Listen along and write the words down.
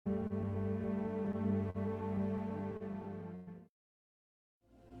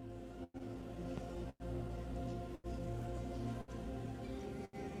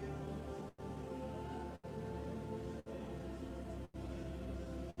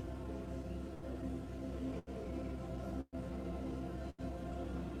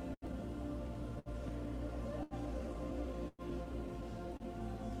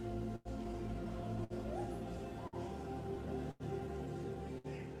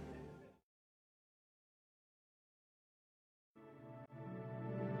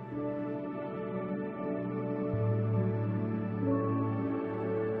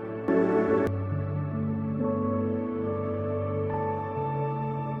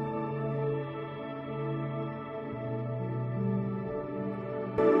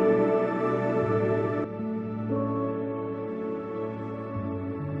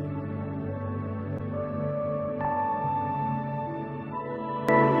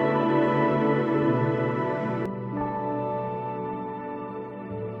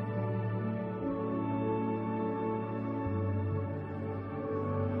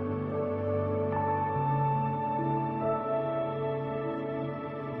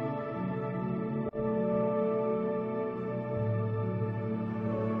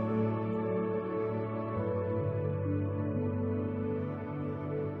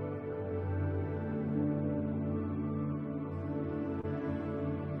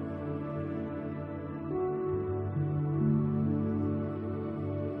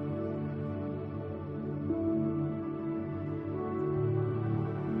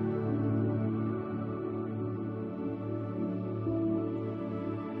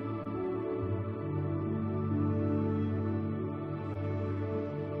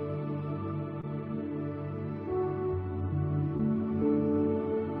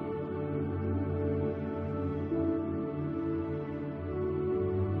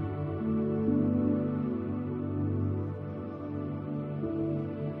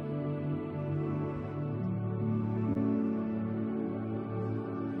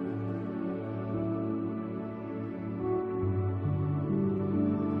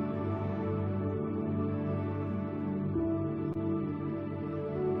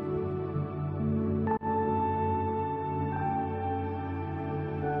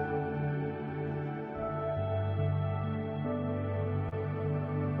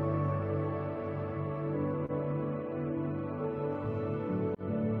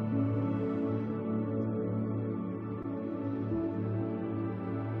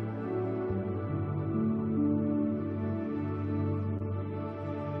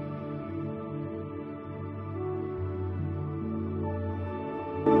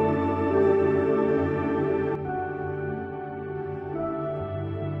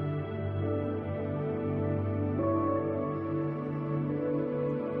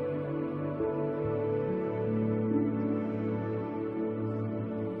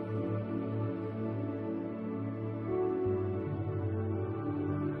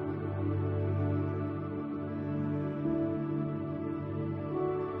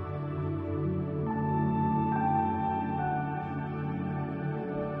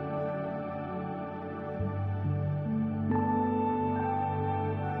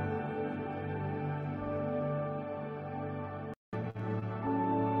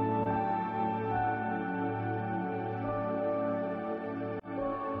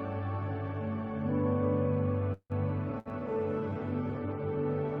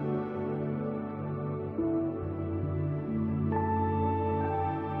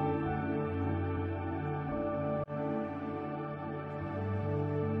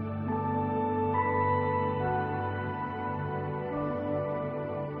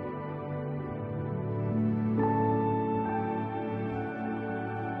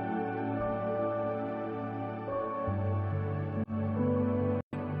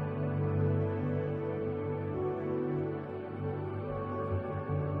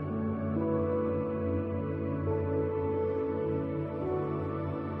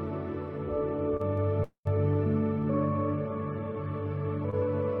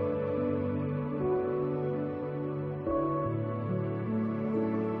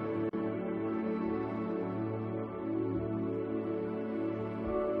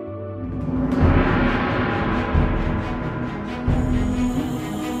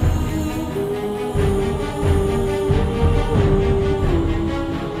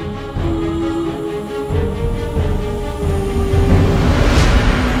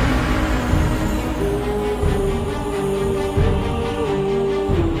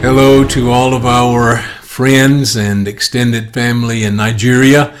Hello to all of our friends and extended family in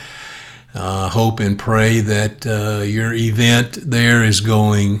Nigeria. Hope and pray that your event there is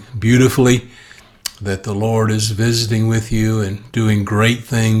going beautifully, that the Lord is visiting with you and doing great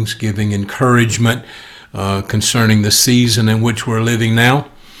things, giving encouragement concerning the season in which we're living now,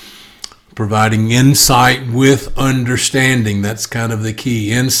 providing insight with understanding. That's kind of the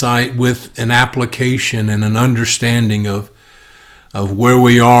key. Insight with an application and an understanding of where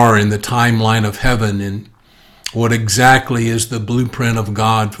we are in the timeline of heaven and what exactly is the blueprint of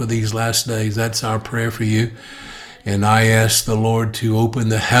God for these last days. That's our prayer for you. And I ask the Lord to open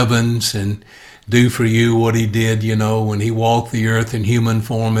the heavens and do for you what he did, when he walked the earth in human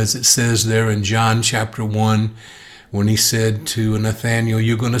form, as it says there in John chapter 1, when he said to Nathanael,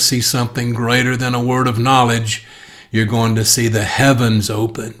 you're going to see something greater than a word of knowledge. You're going to see the heavens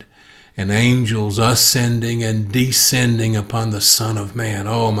opened and angels ascending and descending upon the Son of Man.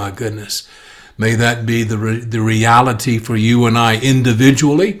 Oh my goodness. May that be the reality for you and I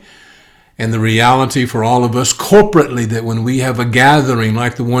individually, and the reality for all of us corporately, that when we have a gathering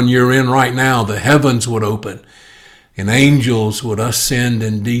like the one you're in right now, the heavens would open and angels would ascend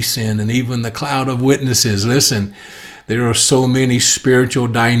and descend, and even the cloud of witnesses. Listen, there are so many spiritual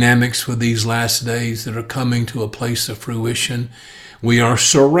dynamics for these last days that are coming to a place of fruition. We are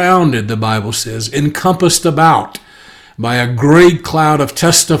surrounded, the Bible says, encompassed about by a great cloud of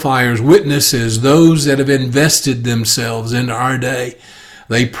testifiers, witnesses, those that have invested themselves into our day.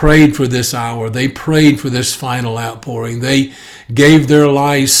 They prayed for this hour. They prayed for this final outpouring. They gave their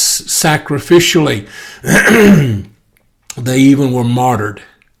lives sacrificially. They even were martyred.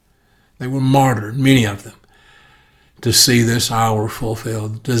 They were martyred, many of them, to see this hour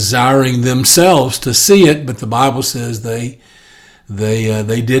fulfilled, desiring themselves to see it, but the Bible says they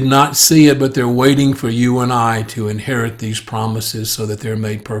did not see it, but they're waiting for you and I to inherit these promises so that they're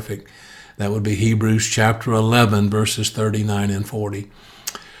made perfect. That would be Hebrews chapter 11, verses 39 and 40.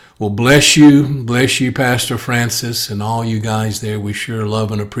 Well, bless you, Pastor Francis, and all you guys there. We sure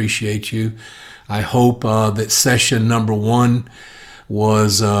love and appreciate you. I hope that session number 1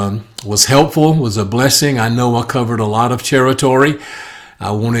 was helpful, was a blessing. I know I covered a lot of territory.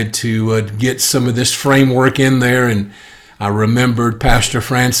 I wanted to get some of this framework in there, and I remembered Pastor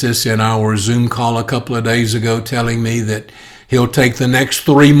Francis in our Zoom call a couple of days ago telling me that he'll take the next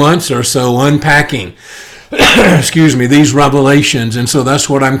 3 months or so unpacking, these revelations. And so that's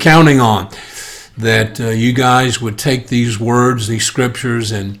what I'm counting on, that you guys would take these words, these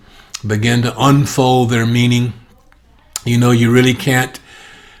scriptures, and begin to unfold their meaning. You really can't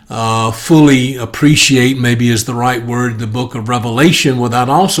fully appreciate, maybe is the right word, the book of Revelation without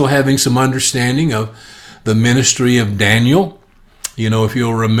also having some understanding of the ministry of Daniel. If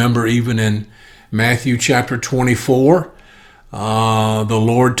you'll remember, even in Matthew chapter 24, the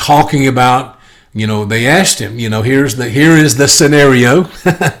Lord talking about, they asked him, here is the scenario.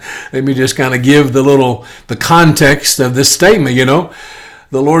 Let me just kind of give the context of this statement.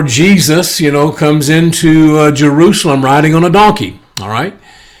 The Lord Jesus, comes into Jerusalem riding on a donkey. All right.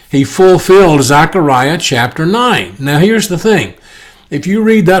 He fulfilled Zechariah chapter 9. Now here's the thing. If you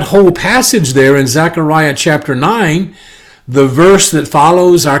read that whole passage there in Zechariah chapter 9, the verse that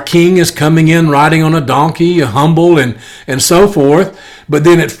follows, our king is coming in riding on a donkey, humble and so forth. But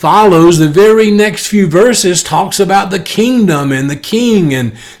then it follows, the very next few verses talks about the kingdom and the king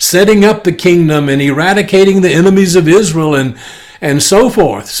and setting up the kingdom and eradicating the enemies of Israel and so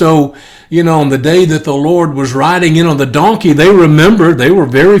forth. So, on the day that the Lord was riding in on the donkey, they were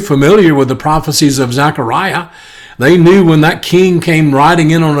very familiar with the prophecies of Zechariah. They knew when that king came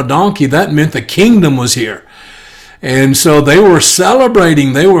riding in on a donkey, that meant the kingdom was here. And so they were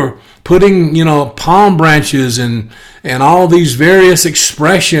celebrating. They were putting, palm branches and all these various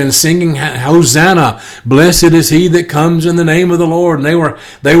expressions, singing Hosanna, blessed is he that comes in the name of the Lord. And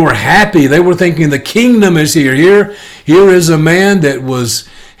they were happy. They were thinking the kingdom is here. Here is a man that was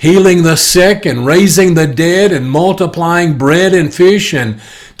healing the sick and raising the dead and multiplying bread and fish and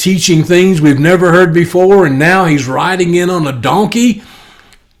teaching things we've never heard before. And now he's riding in on a donkey,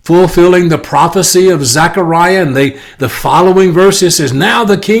 fulfilling the prophecy of Zechariah. And the following verse says, now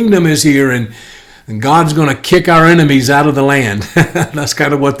the kingdom is here and God's going to kick our enemies out of the land. That's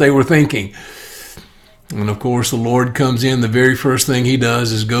kind of what they were thinking. And of course, the Lord comes in. The very first thing he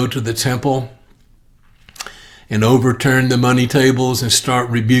does is go to the temple and overturn the money tables and start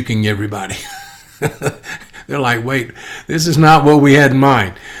rebuking everybody. They're like, wait, this is not what we had in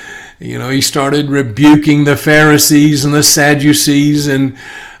mind. He started rebuking the Pharisees and the Sadducees and,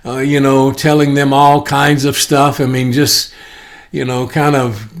 telling them all kinds of stuff. I mean, just, kind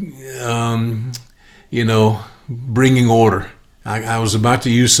of, bringing order. I was about to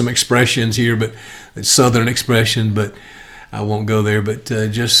use some expressions here, but it's Southern expression, but I won't go there. But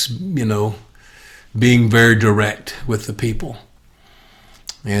just, being very direct with the people.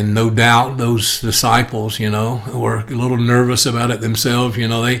 And no doubt those disciples, were a little nervous about it themselves.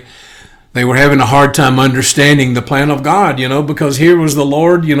 They were having a hard time understanding the plan of God, because here was the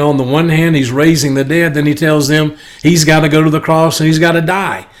Lord, on the one hand, he's raising the dead. Then he tells them he's got to go to the cross and he's got to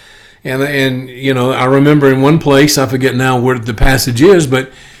die. And I remember in one place, I forget now where the passage is,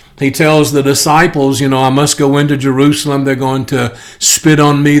 but he tells the disciples, I must go into Jerusalem. They're going to spit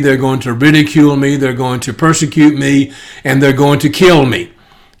on me. They're going to ridicule me. They're going to persecute me, and they're going to kill me.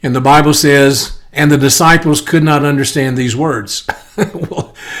 And the Bible says, and the disciples could not understand these words.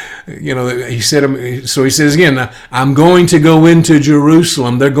 Well, he said, so he says again, I'm going to go into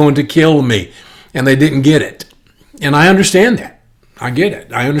Jerusalem. They're going to kill me. And they didn't get it. And I understand that. I get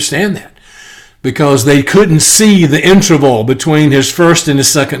it. I understand that. Because they couldn't see the interval between his first and his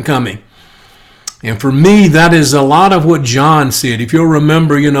second coming. And for me, that is a lot of what John said. If you'll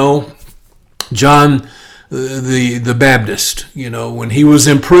remember, John the Baptist, when he was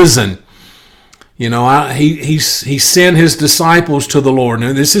in prison, he sent his disciples to the Lord.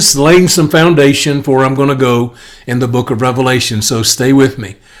 Now, this is laying some foundation for I'm going to go in the book of Revelation, so stay with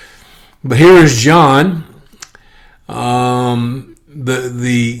me. But here is John, the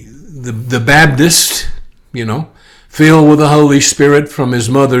Baptist, filled with the Holy Spirit from his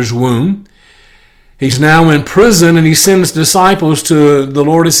mother's womb. He's now in prison, and he sends disciples to the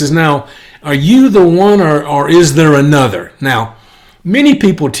Lord. He says, now, are you the one, or is there another? Now, many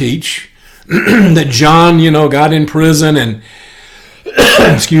people teach that John, got in prison and,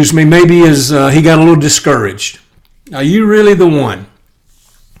 excuse me, maybe he got a little discouraged. Are you really the one?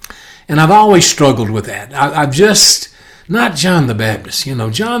 And I've always struggled with that. I've just... Not John the Baptist.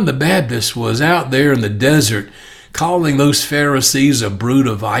 John the Baptist was out there in the desert calling those Pharisees a brood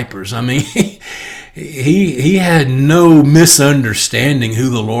of vipers. I mean, he had no misunderstanding who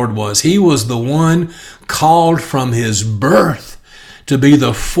the Lord was. He was the one called from his birth to be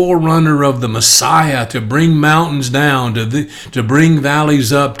the forerunner of the Messiah, to bring mountains down, to bring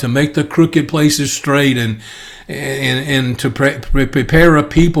valleys up, to make the crooked places straight, and to prepare a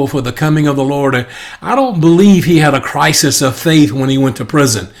people for the coming of the Lord. I don't believe he had a crisis of faith when he went to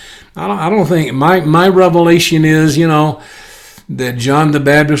prison. I don't think, my revelation is, that John the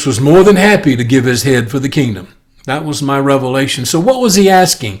Baptist was more than happy to give his head for the kingdom. That was my revelation. So what was he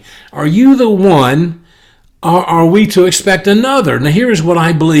asking? Are you the one, or are we to expect another? Now here's what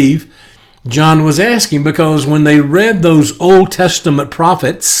I believe John was asking, because when they read those Old Testament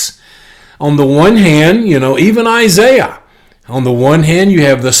prophets, on the one hand, even Isaiah, on the one hand, you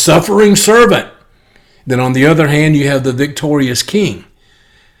have the suffering servant. Then on the other hand, you have the victorious king.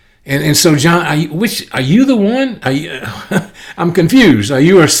 And so, John, are you the one? I'm confused. Are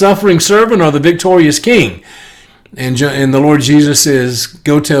you a suffering servant or the victorious king? And the Lord Jesus says,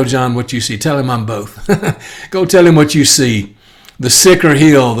 go tell John what you see. Tell him I'm both. Go tell him what you see. The sick are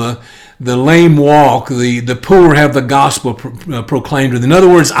healed. The lame walk, the poor have the gospel proclaimed to them. In other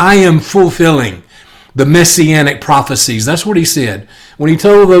words, I am fulfilling the messianic prophecies. That's what he said. When he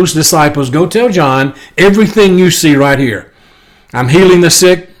told those disciples, go tell John everything you see right here. I'm healing the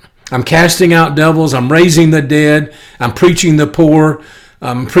sick. I'm casting out devils. I'm raising the dead. I'm preaching the poor.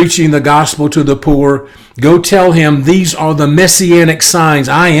 I'm preaching the gospel to the poor. Go tell him these are the messianic signs.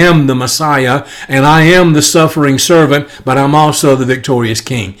 I am the Messiah, and I am the suffering servant, but I'm also the victorious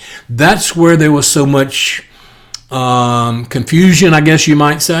king. That's where there was so much confusion, I guess you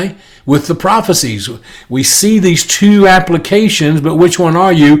might say, with the prophecies. We see these two applications, but which one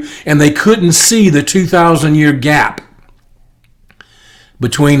are you? And they couldn't see the 2,000-year gap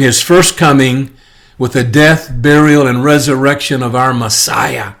between his first coming with the death, burial, and resurrection of our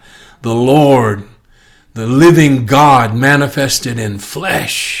Messiah, the Lord, the living God manifested in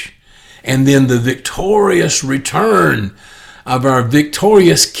flesh, and then the victorious return of our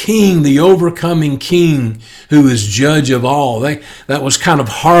victorious King, the overcoming King, who is judge of all. That was kind of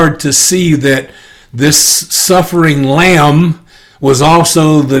hard to see, that this suffering Lamb was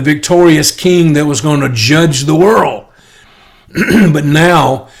also the victorious King that was going to judge the world. But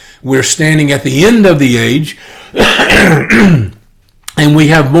now we're standing at the end of the age, and we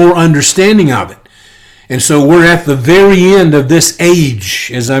have more understanding of it. And so we're at the very end of this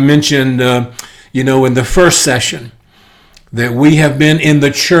age, as I mentioned, in the first session, that we have been in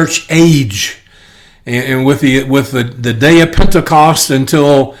the church age, and with the day of Pentecost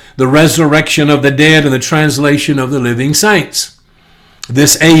until the resurrection of the dead and the translation of the living saints.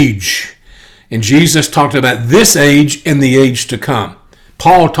 This age. And Jesus talked about this age and the age to come.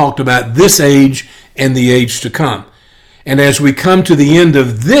 Paul talked about this age and the age to come. And as we come to the end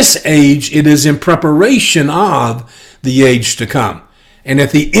of this age, it is in preparation of the age to come. And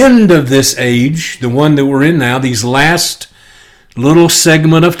at the end of this age, the one that we're in now, these last little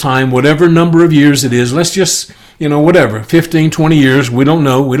segment of time, whatever number of years it is, let's just, whatever, 15, 20 years, we don't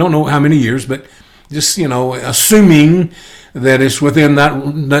know how many years, but just, assuming that it's within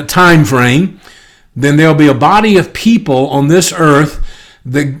that time frame, then there'll be a body of people on this earth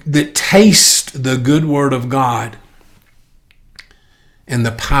that taste the good word of God and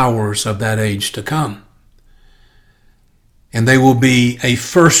the powers of that age to come. And they will be a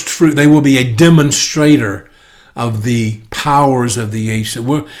first fruit, they will be a demonstrator of the powers of the age.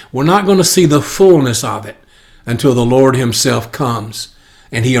 So we're not going to see the fullness of it until the Lord himself comes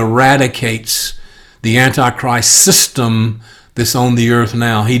and he eradicates the Antichrist system that's on the earth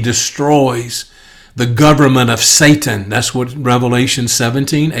now. He destroys the government of Satan. That's what Revelation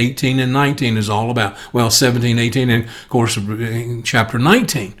 17, 18, and 19 is all about. Well, 17, 18, and of course in chapter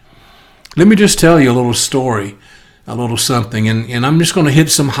 19. Let me just tell you a little story, a little something, and I'm just going to hit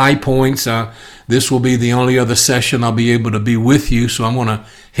some high points. This will be the only other session I'll be able to be with you, so I'm going to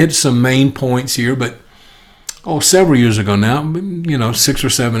hit some main points here. But several years ago now, 6 or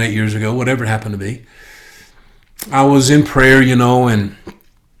 7, 8 years ago, whatever it happened to be, I was in prayer, and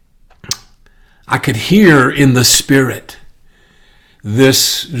I could hear in the spirit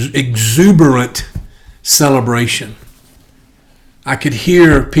this exuberant celebration. I could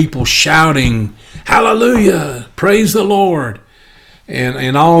hear people shouting, "Hallelujah! Praise the Lord!"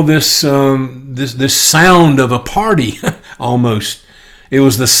 and all this this sound of a party almost. It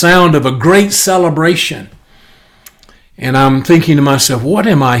was the sound of a great celebration. And I'm thinking to myself, what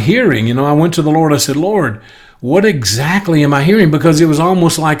am I hearing? I went to the Lord. I said, "Lord, what exactly am I hearing?" Because it was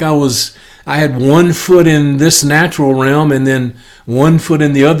almost like I had one foot in this natural realm and then one foot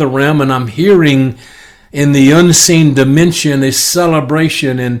in the other realm, and I'm hearing in the unseen dimension a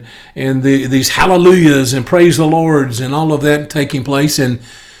celebration and these hallelujahs and praise the Lords and all of that taking place. And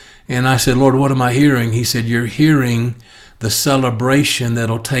I said, "Lord, what am I hearing?" He said, "You're hearing the celebration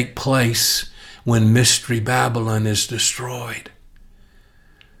that'll take place when Mystery Babylon is destroyed."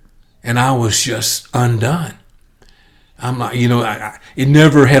 And I was just undone. I'm like, it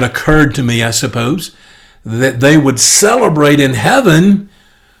never had occurred to me, I suppose, that they would celebrate in heaven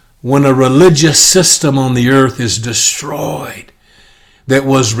when a religious system on the earth is destroyed that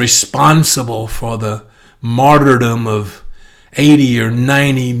was responsible for the martyrdom of 80 or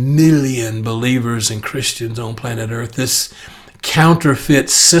 90 million believers and Christians on planet earth. This counterfeit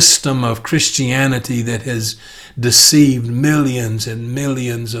system of Christianity that has deceived millions and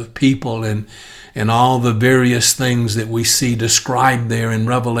millions of people, and all the various things that we see described there in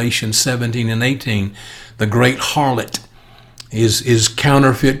Revelation 17 and 18. The great harlot is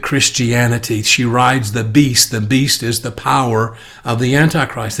counterfeit Christianity. She rides the beast. The beast is the power of the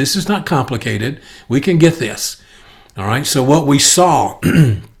Antichrist. This is not complicated. We can get this. All right, so what we saw,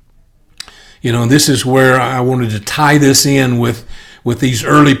 this is where I wanted to tie this in with these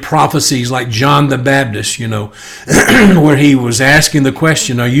early prophecies like John the Baptist, where he was asking the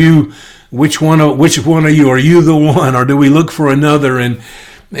question, which one are you? Are you the one, or do we look for another? And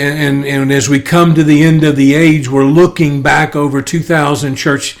as we come to the end of the age, we're looking back over 2,000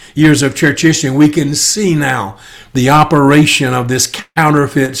 years of church history, and we can see now the operation of this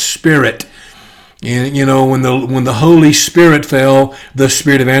counterfeit spirit. And when the Holy Spirit fell, the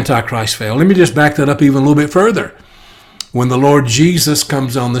spirit of Antichrist fell. Let me just back that up even a little bit further. When the Lord Jesus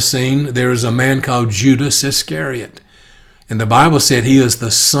comes on the scene, there is a man called Judas Iscariot. And the Bible said he is the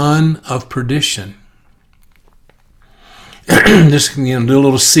son of perdition. Just do a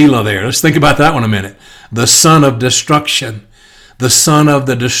little Selah there. Let's think about that one a minute. The son of destruction. The son of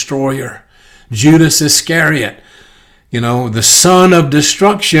the destroyer. Judas Iscariot. The son of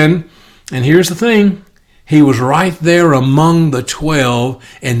destruction. And here's the thing. He was right there among the 12,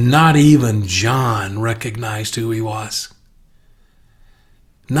 and not even John recognized who he was.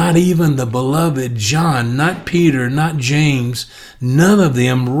 Not even the beloved John, not Peter, not James, none of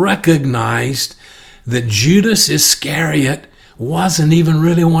them recognized that Judas Iscariot wasn't even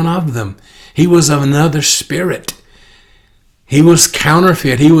really one of them. He was of another spirit. He was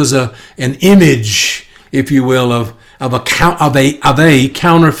counterfeit. He was an image, if you will, of a counterfeit,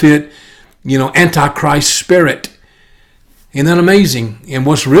 Antichrist spirit. Isn't that amazing? And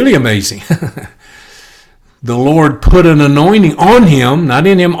what's really amazing, the Lord put an anointing on him, not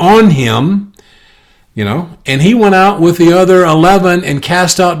in him, on him, and he went out with the other 11 and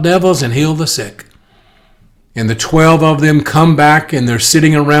cast out devils and healed the sick. And the 12 of them come back, and they're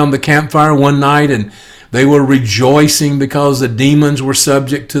sitting around the campfire one night, and They were rejoicing because the demons were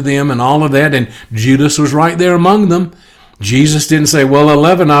subject to them and all of that. And Judas was right there among them. Jesus didn't say, well,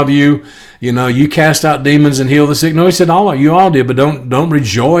 11 of you, you cast out demons and heal the sick. No, he said, you all did, but don't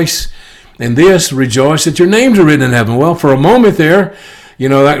rejoice in this. Rejoice that your names are written in heaven. Well, for a moment there,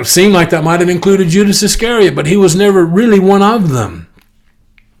 that seemed like that might have included Judas Iscariot, but he was never really one of them.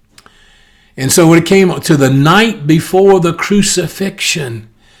 And so when it came to the night before the crucifixion,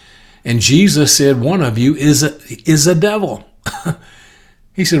 and Jesus said, one of you is a devil.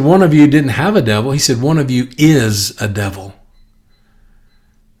 He said, one of you didn't have a devil. He said, one of you is a devil.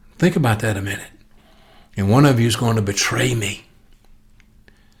 Think about that a minute. And one of you is going to betray me.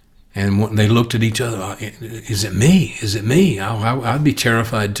 And they looked at each other. Is it me? Is it me? I'd be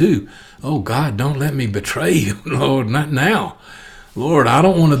terrified too. Oh, God, don't let me betray you. Lord, not now. Lord, I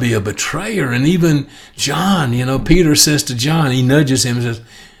don't want to be a betrayer. And even John, Peter says to John, he nudges him and says,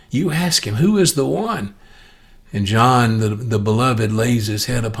 you ask him, who is the one? And John, the beloved, lays his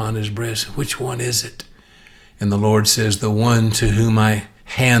head upon his breast. Which one is it? And the Lord says, the one to whom I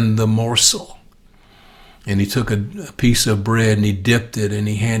hand the morsel. And he took a piece of bread and he dipped it and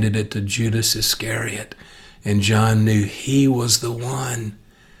he handed it to Judas Iscariot. And John knew he was the one.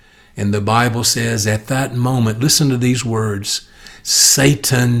 And the Bible says at that moment, listen to these words,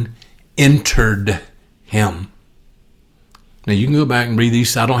 Satan entered him. Now you can go back and read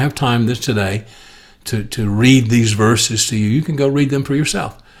these. I don't have time today to read these verses to you. You can go read them for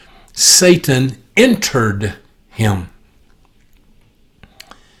yourself. Satan entered him.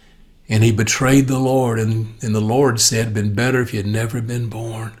 And he betrayed the Lord. And the Lord said, it'd been better if he had never been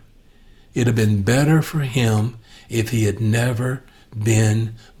born. It'd have been better for him if he had never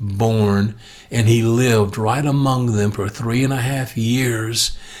been born. And he lived right among them for 3.5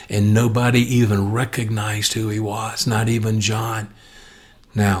 years, and nobody even recognized who he was, not even John.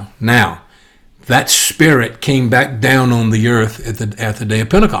 Now, that Spirit came back down on the earth at the day of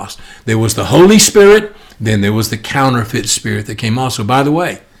Pentecost. There was the Holy Spirit, then there was the counterfeit spirit that came also. By the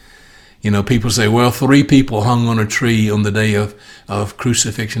way, people say, well, 3 people hung on a tree on the day of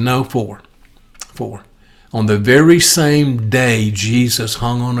crucifixion. No, 4. On the very same day Jesus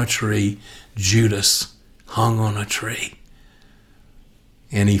hung on a tree, Judas hung on a tree.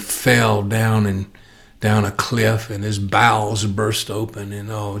 And he fell down a cliff, and his bowels burst open,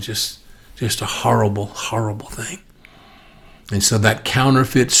 and just a horrible, horrible thing. And so that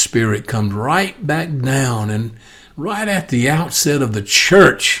counterfeit spirit comes right back down, and right at the outset of the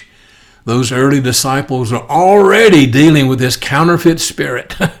church, those early disciples are already dealing with this counterfeit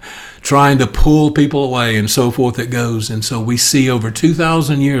spirit, trying to pull people away, and so forth it goes. And so we see over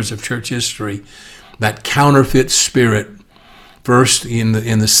 2,000 years of church history, that counterfeit spirit. First, in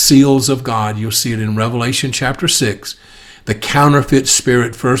the seals of God, you'll see it in Revelation chapter 6. The counterfeit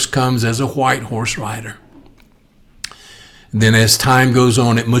spirit first comes as a white horse rider. Then as time goes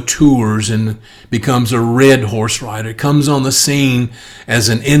on, it matures and becomes a red horse rider. It comes on the scene as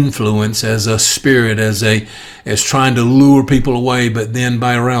an influence, as a spirit, as trying to lure people away. But then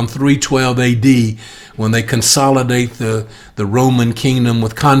by around 312 AD, when they consolidate the Roman kingdom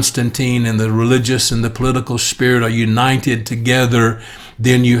with Constantine, and the religious and the political spirit are united together,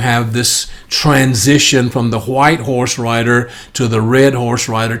 then you have this transition from the white horse rider to the red horse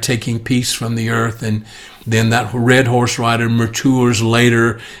rider, taking peace from the earth. And then that red horse rider matures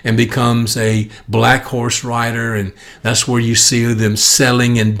later and becomes a black horse rider. And that's where you see them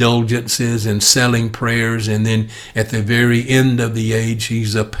selling indulgences and selling prayers. And then at the very end of the age,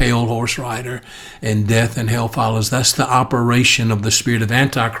 he's a pale horse rider, and death and hell follows. That's the operation of the spirit of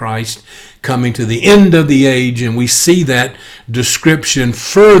Antichrist coming to the end of the age. And we see that description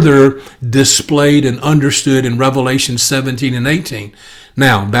further displayed and understood in Revelation 17 and 18.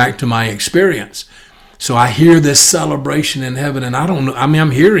 Now, back to my experience. So I hear this celebration in heaven, and I don't know, I'm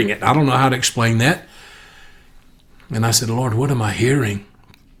hearing it. I don't know how to explain that. And I said, Lord, what am I hearing?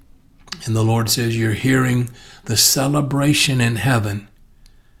 And the Lord says, you're hearing the celebration in heaven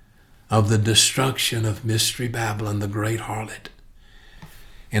of the destruction of Mystery Babylon, the great harlot.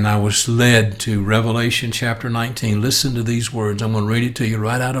 And I was led to Revelation chapter 19. Listen to these words. I'm going to read it to you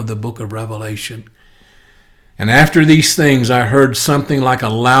right out of the book of Revelation. And after these things, I heard something like a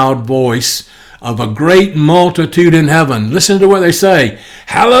loud voice of a great multitude in heaven. Listen to what they say.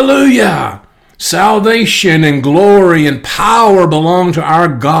 Hallelujah! Salvation and glory and power belong to our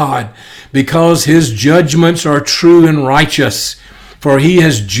God, because his judgments are true and righteous. For he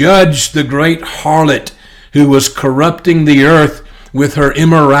has judged the great harlot who was corrupting the earth with her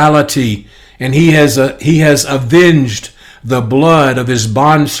immorality, and he has avenged the blood of his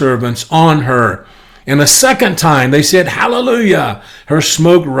bondservants on her. And a second time they said, Hallelujah! Her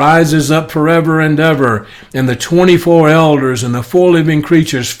smoke rises up forever and ever. And the 24 elders and the 4 living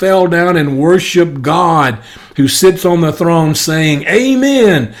creatures fell down and worshiped God who sits on the throne, saying,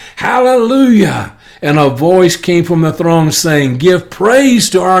 Amen, hallelujah. And a voice came from the throne saying, Give praise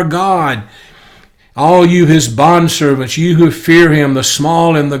to our God, all you his bondservants, you who fear him, the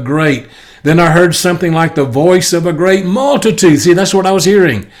small and the great. Then I heard something like the voice of a great multitude. See, that's what I was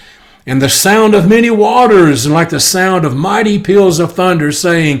hearing. And the sound of many waters, and like the sound of mighty peals of thunder,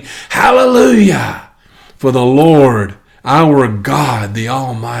 saying, Hallelujah! For the Lord, our God, the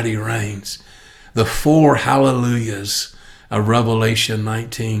Almighty reigns. The 4 hallelujahs of Revelation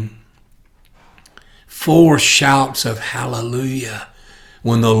 19. 4 shouts of hallelujah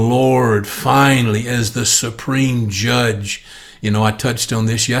when the Lord finally, as the supreme judge, I touched on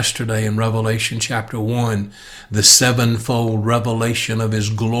this yesterday in Revelation chapter 1, the 7-fold revelation of his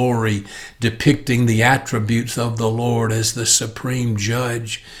glory, depicting the attributes of the Lord as the supreme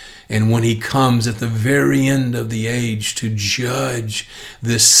judge. And when he comes at the very end of the age to judge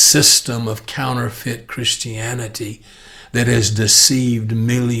this system of counterfeit Christianity that has deceived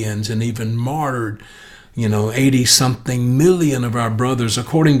millions and even martyred 80-something million of our brothers,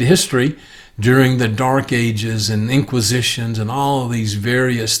 according to history, during the Dark Ages and Inquisitions and all of these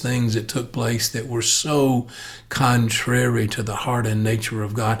various things that took place that were so contrary to the heart and nature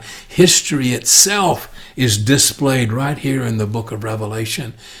of God. History itself is displayed right here in the book of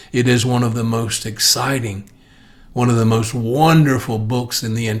Revelation. It is one of the most exciting, one of the most wonderful books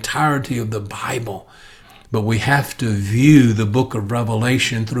in the entirety of the Bible. But we have to view the book of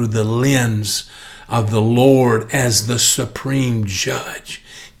Revelation through the lens of the Lord as the supreme judge,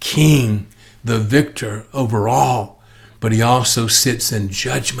 king, the victor over all. But he also sits in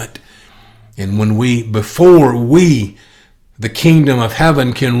judgment. And before we, the kingdom of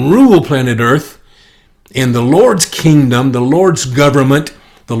heaven, can rule planet Earth, in the Lord's kingdom, the Lord's government,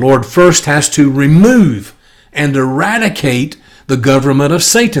 the Lord first has to remove and eradicate the government of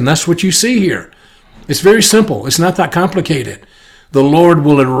Satan. That's what you see here. It's very simple. It's not that complicated. The Lord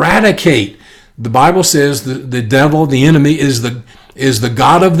will eradicate. The Bible says the devil, the enemy, is the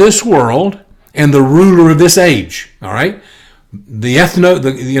god of this world and the ruler of this age. All right,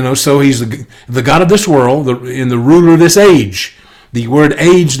 so he's the god of this world and the ruler of this age. The word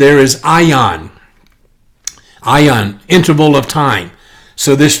age there is aion, interval of time.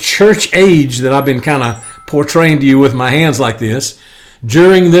 So this church age that I've been kind of portraying to you with my hands like this,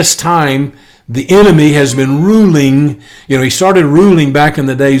 during this time, the enemy has been ruling. He started ruling back in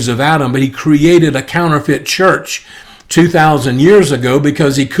the days of Adam, but he created a counterfeit church 2,000 years ago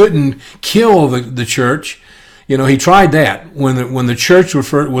because he couldn't kill the church. He tried that when the church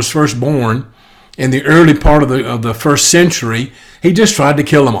was first born in the early part of the first century. He just tried to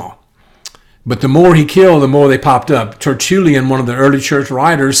kill them all. But the more he killed, the more they popped up. Tertullian, one of the early church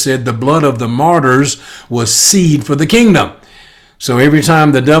writers, said the blood of the martyrs was seed for the kingdom. So every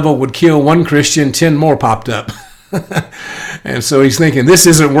time the devil would kill one Christian, 10 more popped up. And so he's thinking, this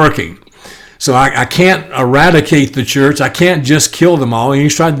isn't working. So I can't eradicate the church. I can't just kill them all. And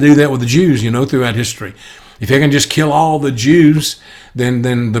he's tried to do that with the Jews, throughout history. If he can just kill all the Jews, then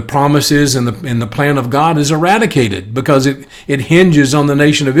the promises and the plan of God is eradicated because it hinges on the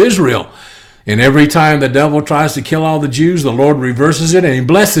nation of Israel. And every time the devil tries to kill all the Jews, the Lord reverses it and he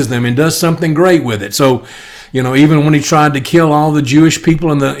blesses them and does something great with it. So, even when he tried to kill all the Jewish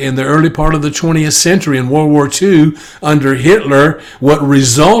people in the early part of the 20th century in World War II under Hitler, what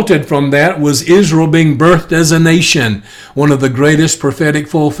resulted from that was Israel being birthed as a nation. One of the greatest prophetic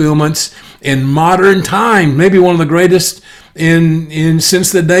fulfillments in modern time, maybe one of the greatest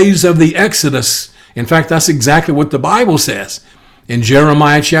since the days of the Exodus. In fact, that's exactly what the Bible says in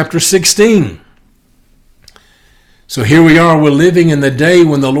Jeremiah chapter 16. So here we are, we're living in the day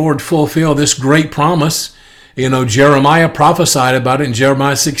when the Lord fulfilled this great promise. Jeremiah prophesied about it in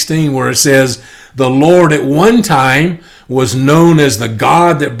Jeremiah 16, where it says, the Lord at one time was known as the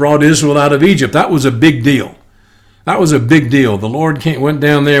God that brought Israel out of Egypt. That was a big deal. The Lord went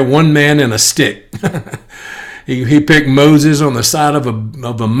down there, one man and a stick. He picked Moses on the side of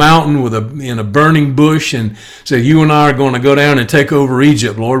a mountain in a burning bush and said, you and I are going to go down and take over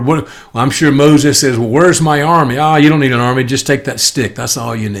Egypt, Lord. Well, I'm sure Moses says, well, where's my army? You don't need an army. Just take that stick. That's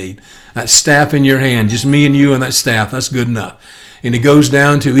all you need. That staff in your hand. Just me and you and that staff. That's good enough. And he goes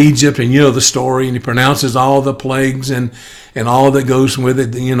down to Egypt, and you know the story, and he pronounces all the plagues and all that goes with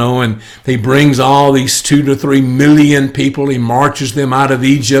it, and he brings all these 2 to 3 million people. He marches them out of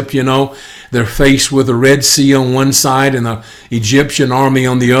Egypt, They're faced with the Red Sea on one side and the Egyptian army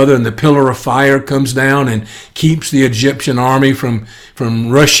on the other, and the pillar of fire comes down and keeps the Egyptian army from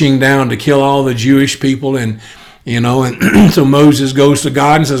rushing down to kill all the Jewish people. And And so Moses goes to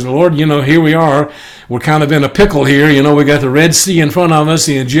God and says, Lord, here we are. We're kind of in a pickle here. We got the Red Sea in front of us,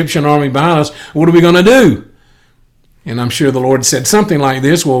 the Egyptian army behind us. What are we going to do? And I'm sure the Lord said something like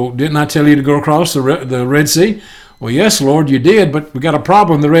this. Well, didn't I tell you to go across the Red Sea? Well, yes, Lord, you did, but we got a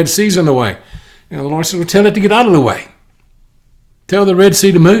problem. The Red Sea's in the way. And the Lord said, well, tell it to get out of the way. Tell the Red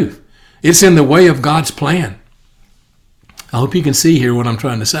Sea to move. It's in the way of God's plan. I hope you can see here what I'm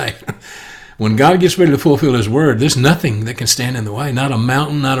trying to say. When God gets ready to fulfill his word, there's nothing that can stand in the way. Not a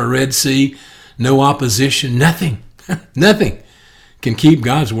mountain, not a Red Sea, no opposition, nothing. Nothing can keep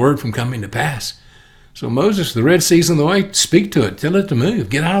God's word from coming to pass. So Moses, the Red Sea's in the way, speak to it, tell it to move,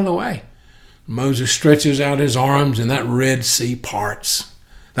 get out of the way. Moses stretches out his arms and that Red Sea parts.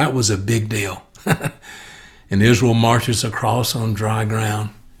 That was a big deal. And Israel marches across on dry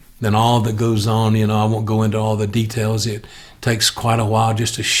ground. Then all that goes on, I won't go into all the details. It takes quite a while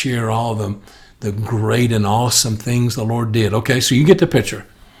just to share all the great and awesome things the Lord did. Okay, so you get the picture.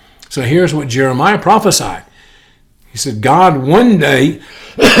 So here's what Jeremiah prophesied. He said, God one day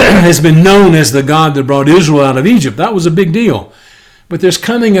has been known as the God that brought Israel out of Egypt. That was a big deal. But there's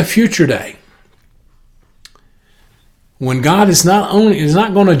coming a future day when God is not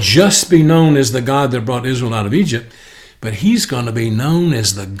going to just be known as the God that brought Israel out of Egypt, but he's going to be known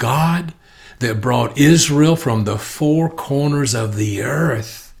as the God that brought Israel from the four corners of the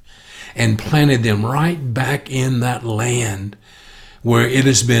earth and planted them right back in that land where it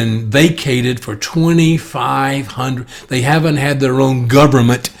has been vacated for 2,500. They haven't had their own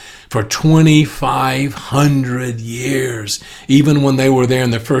government for 2,500 years. Even when they were there in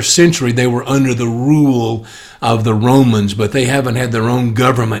the first century, they were under the rule of the Romans, but they haven't had their own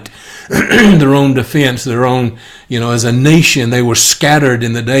government, their own defense, their own, as a nation. They were scattered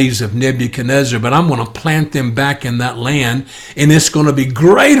in the days of Nebuchadnezzar, but I'm going to plant them back in that land, and it's going to be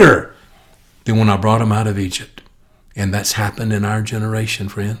greater than when I brought them out of Egypt. And that's happened in our generation,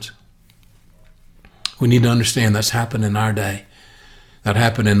 friends. We need to understand that's happened in our day. That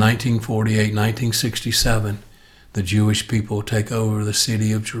happened in 1948, 1967. The Jewish people take over the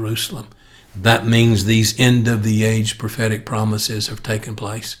city of Jerusalem. That means these end-of-the-age prophetic promises have taken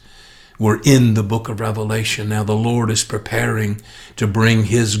place. We're in the book of Revelation. Now the Lord is preparing to bring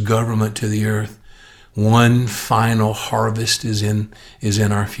his government to the earth. One final harvest is in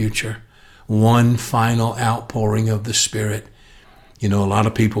our future. One final outpouring of the Spirit. A lot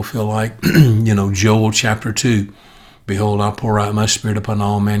of people feel like, Joel chapter 2, behold, I'll pour out my Spirit upon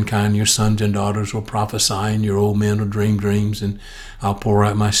all mankind. Your sons and daughters will prophesy, and your old men will dream dreams, and I'll pour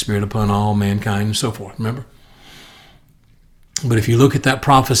out my Spirit upon all mankind, and so forth. Remember? But if you look at that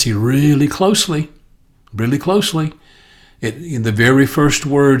prophecy really closely, in the very first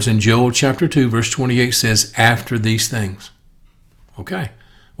words in Joel chapter 2, verse 28 says, after these things. Okay,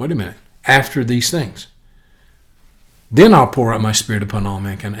 wait a minute. After these things. Then I'll pour out my Spirit upon all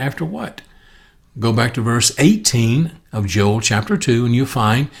mankind. After what? Go back to verse 18 of Joel chapter 2, and you'll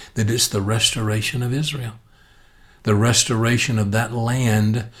find that it's the restoration of Israel. The restoration of that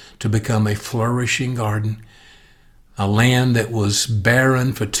land to become a flourishing garden. A land that was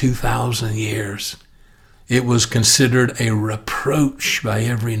barren for 2,000 years. It was considered a reproach by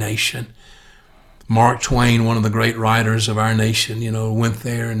every nation. Mark Twain, one of the great writers of our nation, went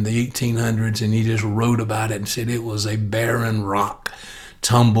there in the 1800s and he just wrote about it and said it was a barren rock,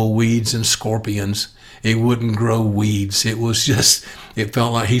 tumbleweeds and scorpions. It wouldn't grow weeds. It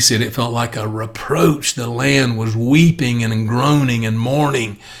felt like a reproach. The land was weeping and groaning and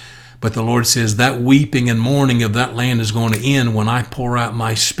mourning. But the Lord says that weeping and mourning of that land is going to end when I pour out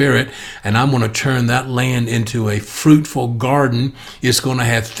my Spirit, and I'm going to turn that land into a fruitful garden. It's going to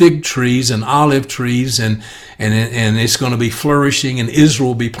have fig trees and olive trees, and it's going to be flourishing, and Israel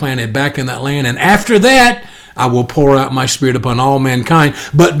will be planted back in that land. And after that, I will pour out my Spirit upon all mankind,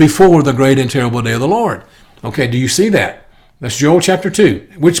 but before the great and terrible day of the Lord. Okay, do you see that? That's Joel chapter 2,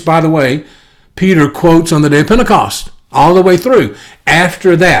 which, by the way, Peter quotes on the day of Pentecost. All the way through.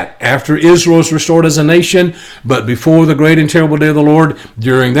 After that, after Israel is restored as a nation, but before the great and terrible day of the Lord,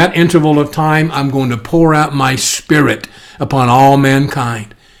 during that interval of time, I'm going to pour out my Spirit upon all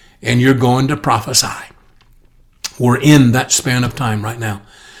mankind, and you're going to prophesy. We're in that span of time right now.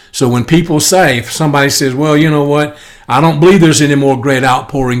 So when people say, if somebody says, well, you know what, I don't believe there's any more great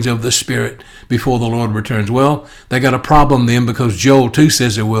outpourings of the Spirit before the Lord returns. Well, they got a problem then, because Joel 2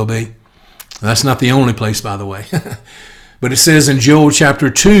 says there will be. That's not the only place, by the way. But it says in Joel chapter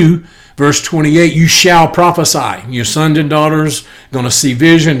 2, verse 28, you shall prophesy. Your sons and daughters are going to see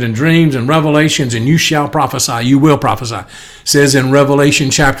visions and dreams and revelations, and you shall prophesy. You will prophesy. It says in Revelation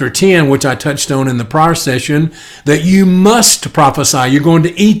chapter 10, which I touched on in the prior session, that you must prophesy. You're going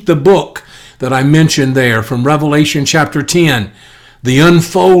to eat the book that I mentioned there from Revelation chapter 10, the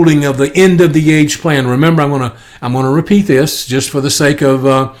unfolding of the end of the age plan. Remember, I'm going to repeat this just for the sake of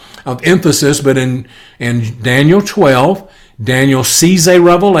emphasis, but in Daniel 12, Daniel sees a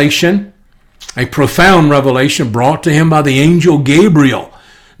revelation, a profound revelation brought to him by the angel Gabriel,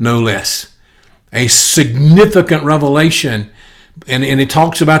 no less. A significant revelation. And it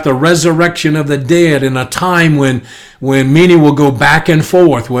talks about the resurrection of the dead in a time when many will go back and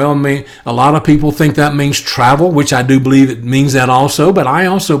forth. Well, a lot of people think that means travel, which I do believe it means that also, but I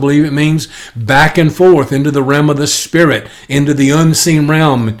also believe it means back and forth into the realm of the Spirit, into the unseen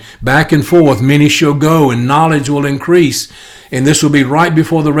realm, back and forth. Many shall go and knowledge will increase. And this will be right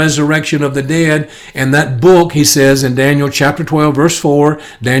before the resurrection of the dead. And that book, he says in Daniel chapter 12, verse 4,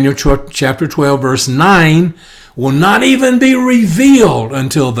 Daniel chapter 12, verse 9, will not even be revealed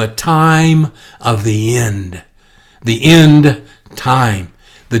until the time of the end. The end time.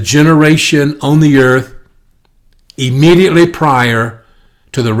 The generation on the earth immediately prior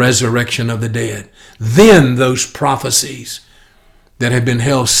to the resurrection of the dead. Then those prophecies that have been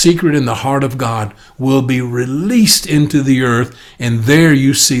held secret in the heart of God will be released into the earth, and there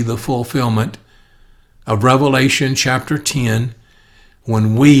you see the fulfillment of Revelation chapter 10,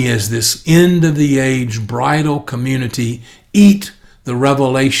 when we, as this end of the age bridal community, eat the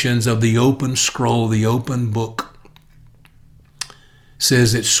revelations of the open scroll, the open book. It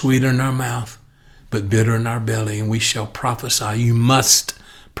says it's sweeter in our mouth, but bitter in our belly, and we shall prophesy. You must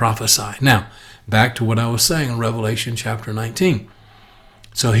prophesy. Now, back to what I was saying in Revelation chapter 19.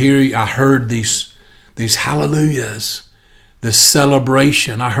 So here I heard these hallelujahs, this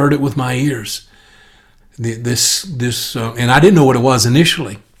celebration. I heard it with my ears. And I didn't know what it was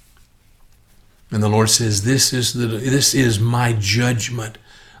initially. And the Lord says, this is my judgment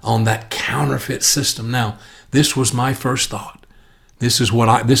on that counterfeit system. Now, this was my first thought. This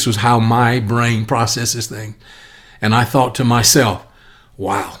was how my brain processes things. And I thought to myself,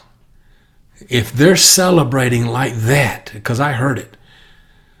 wow, if they're celebrating like that, because I heard it,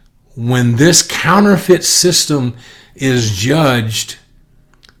 when this counterfeit system is judged,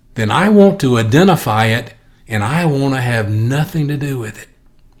 then I want to identify it, and I want to have nothing to do with it.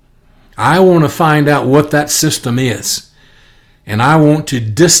 I want to find out what that system is, and I want to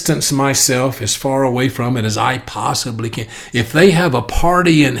distance myself as far away from it as I possibly can. If they have a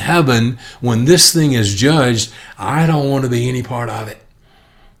party in heaven when this thing is judged, I don't want to be any part of it.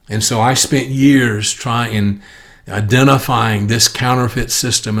 And so I spent years trying identifying this counterfeit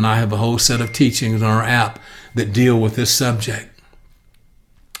system, and I have a whole set of teachings on our app that deal with this subject.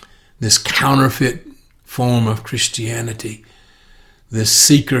 This counterfeit form of Christianity, this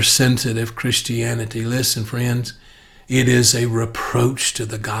seeker-sensitive Christianity. Listen, friends, it is a reproach to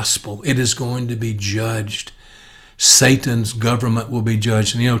the gospel. It is going to be judged. Satan's government will be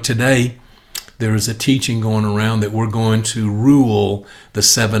judged. And today there is a teaching going around that we're going to rule the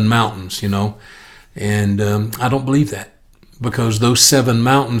 7 mountains, And I don't believe that, because those 7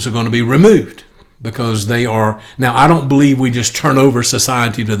 mountains are going to be removed. Because they are, now I don't believe we just turn over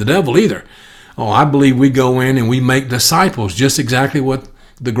society to the devil either. Oh, I believe we go in and we make disciples, just exactly what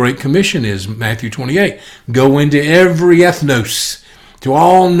the Great Commission is, Matthew 28. Go into every ethnos, to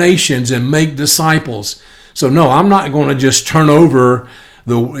all nations, and make disciples. So no, I'm not going to just turn over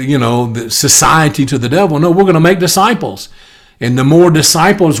the society to the devil. No, we're going to make disciples. And the more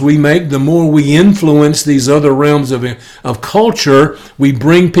disciples we make, the more we influence these other realms of culture. We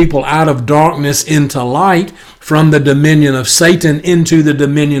bring people out of darkness into light, from the dominion of Satan into the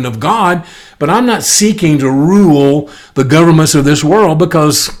dominion of God. But I'm not seeking to rule the governments of this world,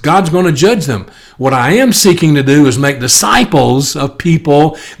 because God's going to judge them. What I am seeking to do is make disciples of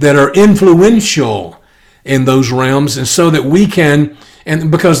people that are influential in those realms, and so that we can,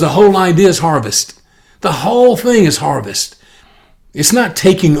 and because the whole idea is harvest. The whole thing is harvest. It's not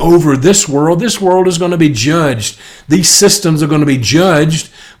taking over this world. This world is going to be judged. These systems are going to be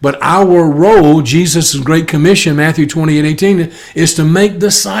judged. But our role, Jesus' Great Commission, Matthew 28:18, is to make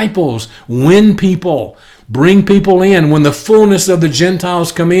disciples, win people, bring people in. When the fullness of the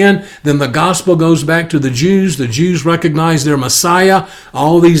Gentiles come in, then the gospel goes back to the Jews. The Jews recognize their Messiah.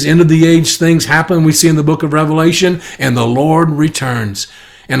 All these end of the age things happen, we see in the book of Revelation, and the Lord returns.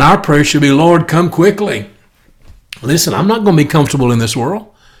 And our prayer should be, Lord, come quickly. Listen, I'm not going to be comfortable in this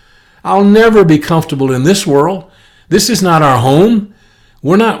world. I'll never be comfortable in this world. This is not our home.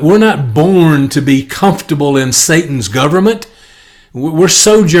 We're not born to be comfortable in Satan's government. We're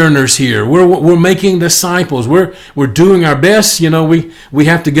sojourners here. We're making disciples. We're doing our best. We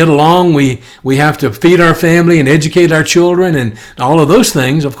have to get along. We have to feed our family and educate our children and all of those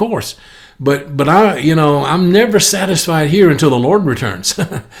things, of course. But I'm never satisfied here until the Lord returns.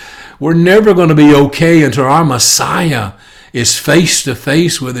 We're never going to be okay until our Messiah is face to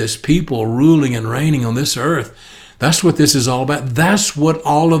face with his people, ruling and reigning on this earth. That's what this is all about. That's what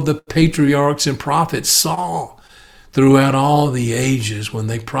all of the patriarchs and prophets saw throughout all the ages when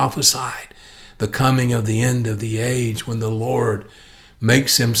they prophesied the coming of the end of the age, when the Lord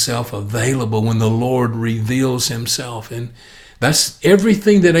makes himself available, when the Lord reveals himself. And that's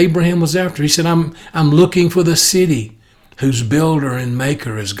everything that Abraham was after. He said, I'm looking for the city whose builder and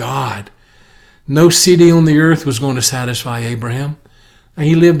maker is God. No city on the earth was going to satisfy Abraham.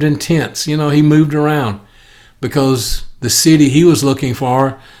 He lived in tents. He moved around because the city he was looking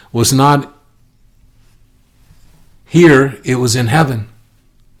for was not here, it was in heaven.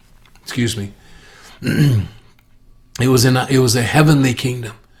 Excuse me. It was a heavenly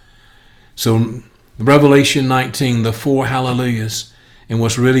kingdom. So Revelation 19, the 4 hallelujahs. And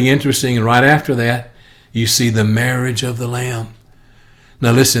what's really interesting, and right after that, you see the marriage of the Lamb.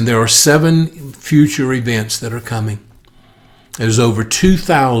 Now listen, there are 7 future events that are coming. There's over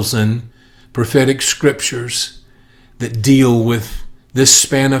 2,000 prophetic scriptures that deal with this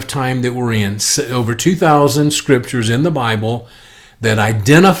span of time that we're in. Over 2,000 scriptures in the Bible that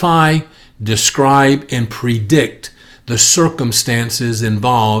identify, describe, and predict the circumstances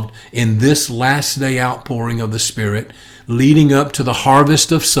involved in this last day outpouring of the Spirit, leading up to the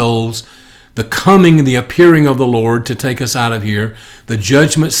harvest of souls, the coming and the appearing of the Lord to take us out of here, the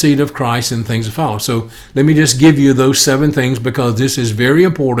judgment seat of Christ, and things to follow. So let me just give you those 7 things, because this is very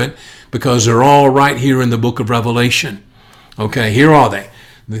important, because they're all right here in the book of Revelation. Okay, here are they.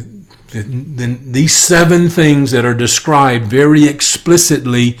 These 7 things that are described very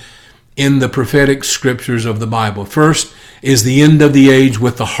explicitly in the prophetic scriptures of the Bible. First is the end of the age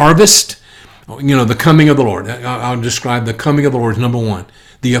with the harvest, the coming of the Lord. I'll describe the coming of the Lord as number 1.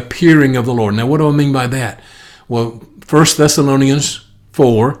 The appearing of the Lord. Now, what do I mean by that? Well, 1 Thessalonians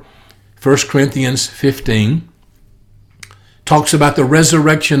 4, 1 Corinthians 15, talks about the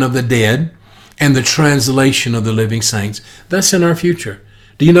resurrection of the dead and the translation of the living saints. That's in our future.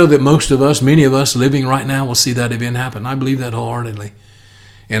 Do you know that many of us living right now will see that event happen? I believe that wholeheartedly.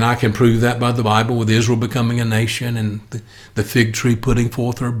 And I can prove that by the Bible, with Israel becoming a nation and the fig tree putting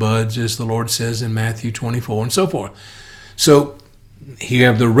forth her buds, as the Lord says in Matthew 24, and so forth. So you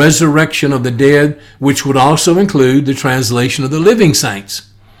have the resurrection of the dead, which would also include the translation of the living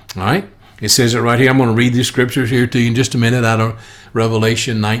saints. All right? It says it right here. I'm going to read these scriptures here to you in just a minute out of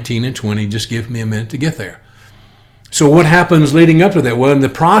Revelation 19 and 20. Just give me a minute to get there. So what happens leading up to that? Well, in the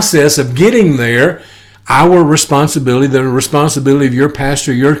process of getting there, our responsibility, the responsibility of your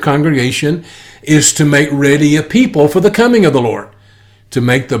pastor, your congregation, is to make ready a people for the coming of the Lord, to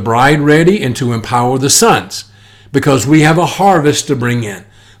make the bride ready and to empower the sons, because we have a harvest to bring in,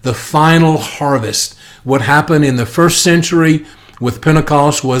 the final harvest. What happened in the first century with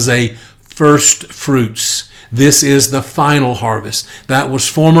Pentecost was a first fruits. This is the final harvest. That was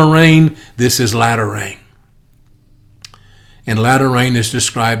former rain. This is latter rain. And latter rain is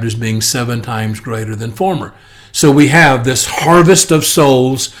described as being 7 times greater than former. So we have this harvest of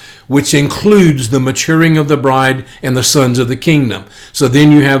souls, which includes the maturing of the bride and the sons of the kingdom. So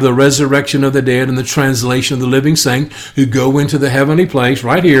then you have the resurrection of the dead and the translation of the living saints, who go into the heavenly place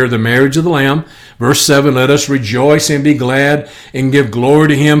right here, the marriage of the Lamb. Verse 7, let us rejoice and be glad and give glory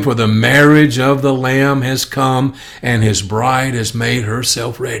to him, for the marriage of the Lamb has come and his bride has made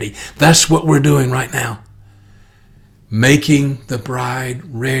herself ready. That's what we're doing right now, making the bride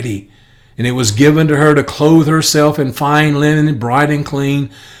ready. And it was given to her to clothe herself in fine linen, bright and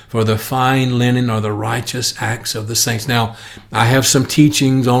clean, for the fine linen are the righteous acts of the saints. Now, I have some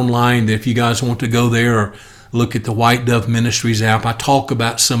teachings online that if you guys want to go there or look at the White Dove Ministries app, I talk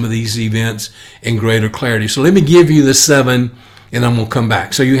about some of these events in greater clarity. So let me give you the 7, and then we'll come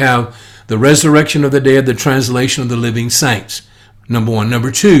back. So you have the resurrection of the dead, the translation of the living saints. Number 1.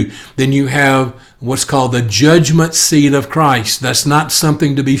 Number 2, then you have what's called the judgment seat of Christ. That's not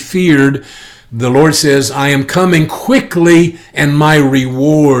something to be feared. The Lord says, I am coming quickly and my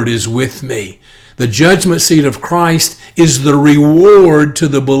reward is with me. The judgment seat of Christ is the reward to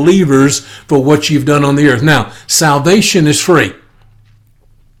the believers for what you've done on the earth. Now, salvation is free.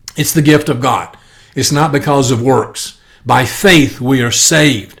 It's the gift of God. It's not because of works. By faith, we are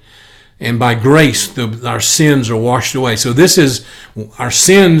saved. And by grace, our sins are washed away. So our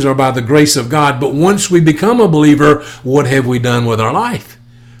sins are by the grace of God. But once we become a believer, what have we done with our life?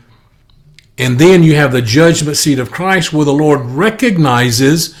 And then you have the judgment seat of Christ, where the Lord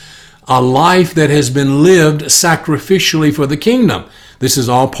recognizes a life that has been lived sacrificially for the kingdom. This is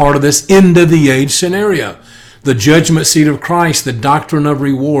all part of this end of the age scenario. The judgment seat of Christ, the doctrine of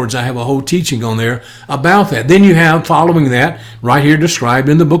rewards. I have a whole teaching on there about that. Then you have, following that, right here described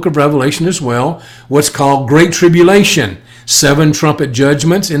in the book of Revelation as well, what's called Great Tribulation. 7 trumpet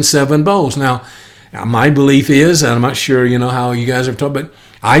judgments in 7 bowls. Now, my belief is, and I'm not sure, how you guys have talked, but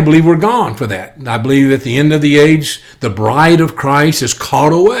I believe we're gone for that. I believe at the end of the age, the bride of Christ is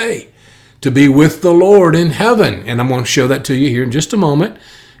caught away to be with the Lord in heaven. And I'm going to show that to you here in just a moment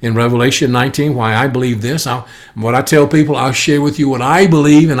in Revelation 19, why I believe this. What I tell people, I'll share with you what I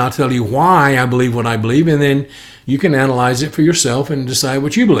believe, and I'll tell you why I believe what I believe, and then you can analyze it for yourself and decide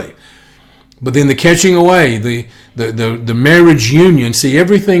what you believe. But then the catching away, the marriage union, see,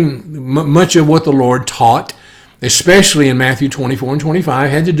 everything, much of what the Lord taught, especially in Matthew 24 and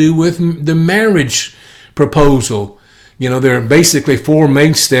 25, had to do with the marriage proposal. There are basically 4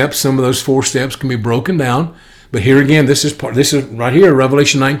 main steps. Some of those 4 steps can be broken down. But here again, this is right here,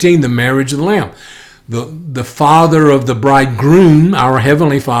 Revelation 19, the marriage of the Lamb. The father of the bridegroom, our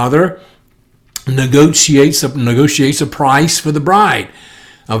heavenly Father, negotiates a price for the bride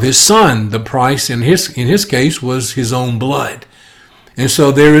of his son. The price in his case was his own blood. And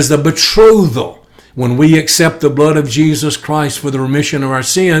so there is the betrothal. When we accept the blood of Jesus Christ for the remission of our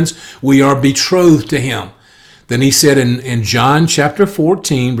sins, we are betrothed to him. Then he said in John chapter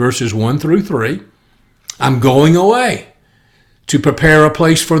 14, verses 1 through 3, I'm going away to prepare a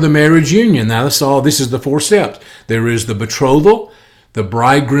place for the marriage union. Now this is the 4 steps. There is the betrothal. The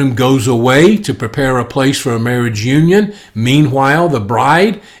bridegroom goes away to prepare a place for a marriage union. Meanwhile, the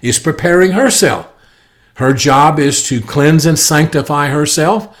bride is preparing herself. Her job is to cleanse and sanctify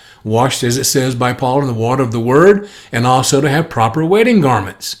herself, washed, as it says by Paul, in the water of the word, and also to have proper wedding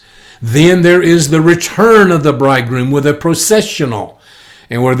garments. Then there is the return of the bridegroom with a processional,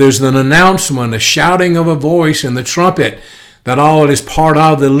 and where there's an announcement, a shouting of a voice, and the trumpet. That all is part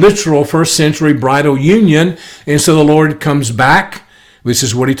of the literal first century bridal union. And so the Lord comes back. This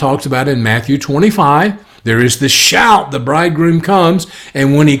is what he talks about in Matthew 25. There is the shout, the bridegroom comes.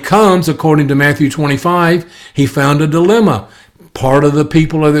 And when he comes, according to Matthew 25, he found a dilemma. Part of the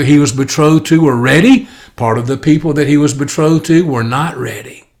people that he was betrothed to were ready. Part of the people that he was betrothed to were not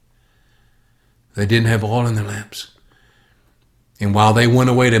ready. They didn't have oil in their lamps. And while they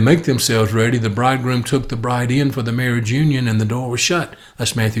went away to make themselves ready, the bridegroom took the bride in for the marriage union, and the door was shut.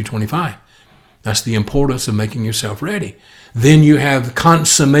 That's Matthew 25. That's the importance of making yourself ready. Then you have the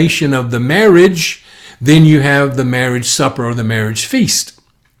consummation of the marriage. Then you have the marriage supper or the marriage feast.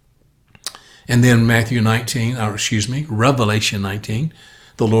 And then Revelation 19,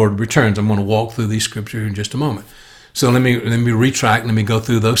 the Lord returns. I'm going to walk through these scriptures in just a moment. So let me retract. Let me go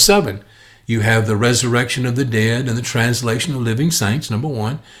through those 7. You have the resurrection of the dead and the translation of living saints, number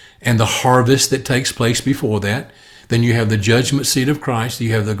 1, and the harvest that takes place before that. Then you have the judgment seat of Christ.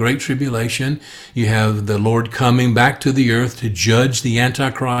 You have the great tribulation. You have the Lord coming back to the earth to judge the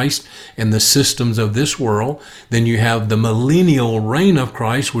Antichrist and the systems of this world. Then you have the millennial reign of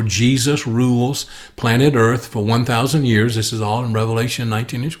Christ, where Jesus rules planet earth for 1,000 years. This is all in Revelation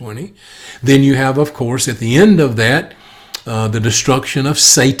 19 and 20. Then you have, of course, at the end of that, the destruction of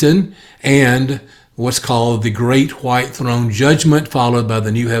Satan and what's called the Great White Throne Judgment, followed by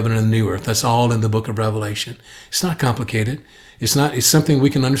the new heaven and the new earth. That's all in the book of Revelation. It's not complicated. It's something we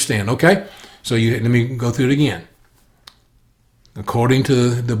can understand. Okay? So let me go through it again. According to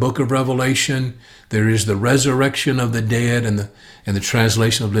the book of Revelation, there is the resurrection of the dead and the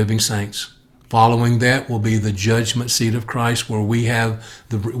translation of living saints. Following that will be the judgment seat of Christ, where we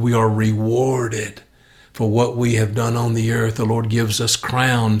are rewarded for what we have done on the earth. The Lord gives us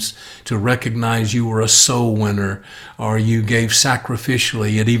crowns to recognize you were a soul winner, or you gave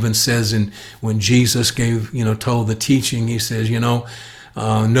sacrificially. It even says when Jesus told the teaching, he says,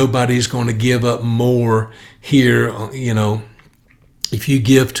 nobody's going to give up more here, if you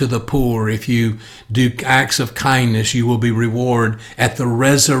give to the poor, if you do acts of kindness, you will be rewarded. At the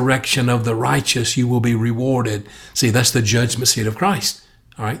resurrection of the righteous, you will be rewarded. See, that's the judgment seat of Christ.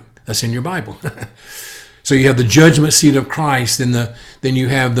 All right? That's in your Bible. So you have the judgment seat of Christ, and then you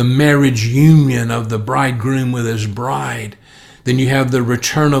have the marriage union of the bridegroom with his bride. Then you have the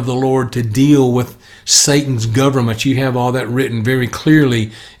return of the Lord to deal with Satan's government. You have all that written very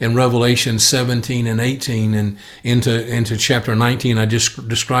clearly in Revelation 17 and 18 and into chapter 19. I just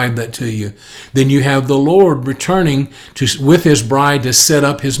described that to you. Then you have the Lord returning with his bride to set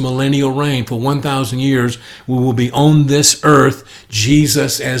up his millennial reign. For 1,000 years, we will be on this earth,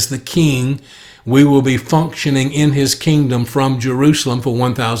 Jesus as the king. We will be functioning in his kingdom from Jerusalem for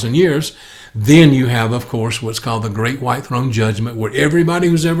 1,000 years. Then you have, of course, what's called the Great White Throne Judgment, where everybody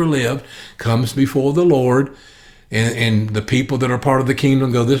who's ever lived comes before the Lord. And the people that are part of the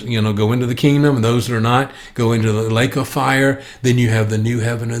kingdom go into the kingdom, and those that are not go into the lake of fire. Then you have the new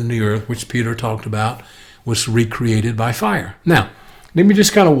heaven and the new earth, which Peter talked about, was recreated by fire. Now, let me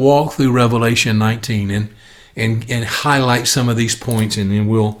just kind of walk through Revelation 19 and highlight some of these points, and then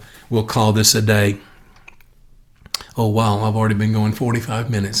we'll call this a day. Oh wow, I've already been going 45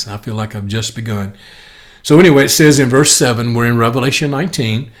 minutes. I feel like I've just begun. So anyway, it says in verse 7, we're in Revelation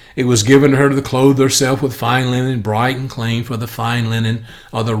 19, it was given to her to clothe herself with fine linen, bright and clean, for the fine linen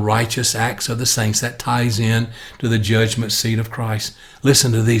are the righteous acts of the saints. That ties in to the judgment seat of Christ.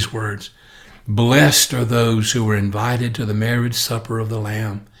 Listen to these words. Blessed are those who were invited to the marriage supper of the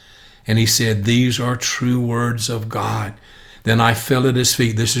Lamb. And he said, these are true words of God. Then I fell at his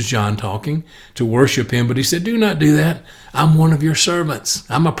feet, this is John talking, to worship him. But he said, do not do that. I'm one of your servants.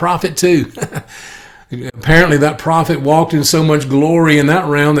 I'm a prophet too. Apparently that prophet walked in so much glory in that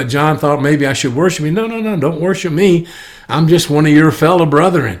realm that John thought maybe I should worship him. No, don't worship me. I'm just one of your fellow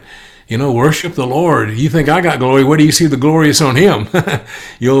brethren. Worship the Lord. You think I got glory. What do you see the glorious on him?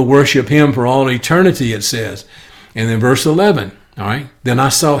 You'll worship him for all eternity, it says. And then verse 11, all right. Then I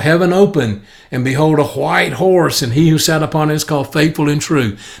saw heaven open, and behold, a white horse, and he who sat upon it is called Faithful and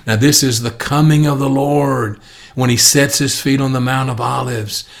True. Now this is the coming of the Lord, when he sets his feet on the Mount of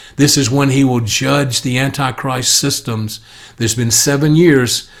Olives. This is when he will judge the Antichrist systems. There's been 7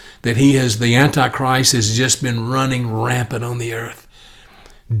 years that the Antichrist has just been running rampant on the earth.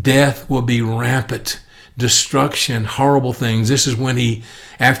 Death will be rampant. Destruction, horrible things. This is when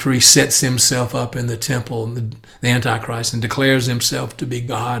after he sets himself up in the temple, the Antichrist, and declares himself to be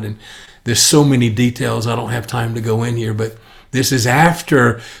God. And there's so many details, I don't have time to go in here, but this is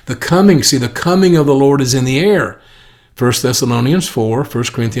after the coming. See, the coming of the Lord is in the air. 1 Thessalonians 4, 1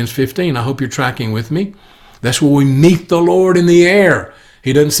 Corinthians 15. I hope you're tracking with me. That's where we meet the Lord in the air.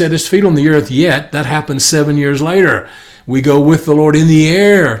 He doesn't set his feet on the earth yet. That happens 7 years later. We go with the Lord in the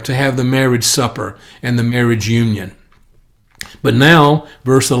air to have the marriage supper and the marriage union. But now,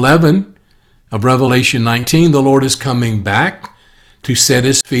 verse 11 of Revelation 19, the Lord is coming back to set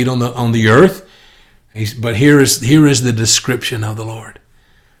his feet on the earth. But here is the description of the Lord.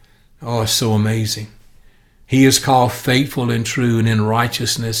 Oh, it's so amazing. He is called faithful and true, and in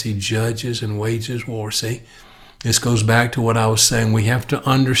righteousness he judges and wages war. See, this goes back to what I was saying. We have to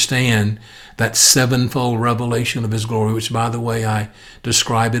understand that sevenfold revelation of his glory, which, by the way, I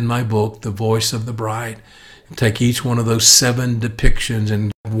describe in my book, The Voice of the Bride. Take each one of those 7 depictions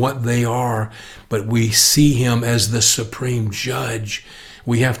and what they are, but we see him as the supreme judge.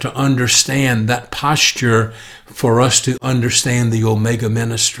 We have to understand that posture for us to understand the Omega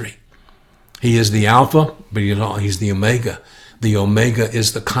ministry. He is the Alpha, but he's the Omega. The Omega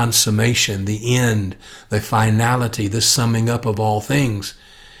is the consummation, the end, the finality, the summing up of all things.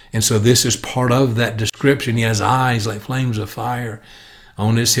 And so this is part of that description. He has eyes like flames of fire.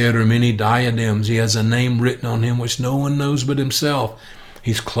 On his head are many diadems. He has a name written on him which no one knows but himself.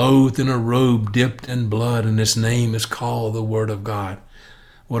 He's clothed in a robe dipped in blood, and his name is called the Word of God.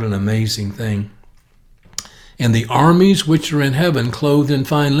 What an amazing thing. And the armies which are in heaven, clothed in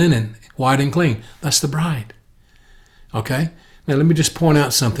fine linen, white and clean. That's the bride. Okay? Now let me just point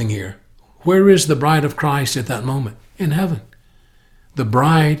out something here. Where is the bride of Christ at that moment? In heaven. The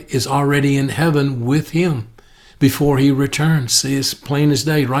bride is already in heaven with him before he returns. See, it's plain as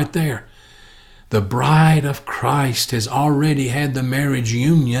day right there. The bride of Christ has already had the marriage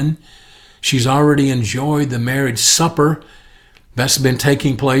union. She's already enjoyed the marriage supper. That's been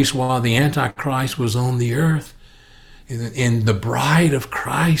taking place while the Antichrist was on the earth. And the bride of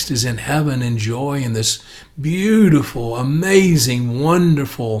Christ is in heaven enjoying this beautiful, amazing,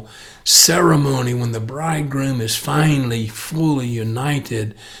 wonderful ceremony when the bridegroom is finally fully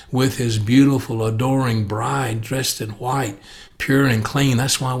united with his beautiful, adoring bride dressed in white, pure and clean.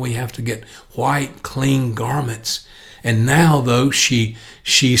 That's why we have to get white, clean garments. And now, though, she's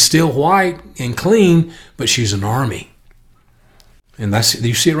still white and clean, but she's an army. And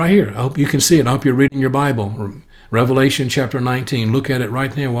you see it right here. I hope you can see it. I hope you're reading your Bible. Revelation chapter 19. Look at it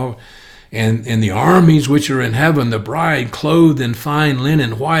right now. And the armies which are in heaven, the bride clothed in fine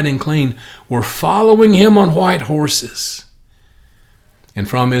linen, white and clean, were following him on white horses. And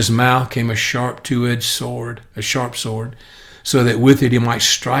from his mouth came a sharp two-edged sword, so that with it he might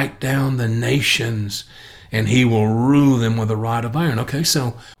strike down the nations, and he will rule them with a rod of iron. Okay,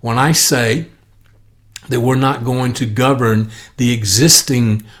 so when I say that we're not going to govern the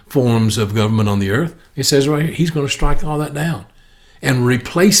existing forms of government on the earth, it says right here, he's going to strike all that down and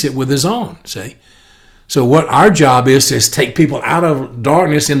replace it with his own, see? So what our job is take people out of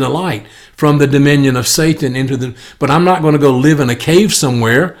darkness into light, from the dominion of Satan into the. But I'm not going to go live in a cave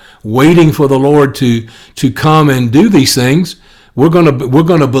somewhere waiting for the Lord to come and do these things. We're going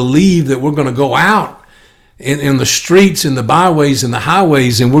to believe that we're going to go out in the streets, in the byways, in the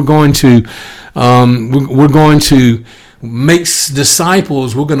highways, and we're going to make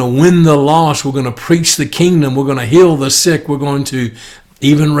disciples. We're going to win the lost. We're going to preach the kingdom. We're going to heal the sick. We're going to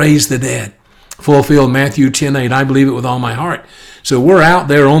even raise the dead. Fulfill Matthew 10:8. I believe it with all my heart. So we're out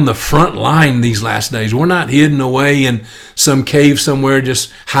there on the front line these last days. We're not hidden away in some cave somewhere,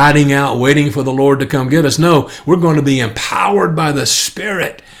 just hiding out, waiting for the Lord to come get us. No, we're going to be empowered by the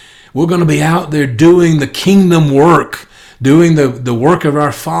Spirit. We're going to be out there doing the kingdom work, doing the work of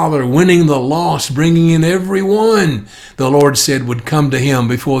our Father, winning the lost, bringing in everyone the Lord said would come to him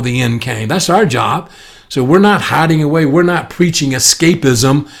before the end came. That's our job. So we're not hiding away. We're not preaching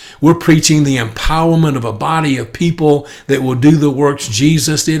escapism. We're preaching the empowerment of a body of people that will do the works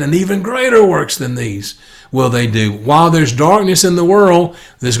Jesus did, and even greater works than these will they do. While there's darkness in the world,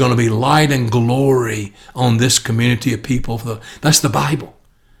 there's going to be light and glory on this community of people. That's the Bible.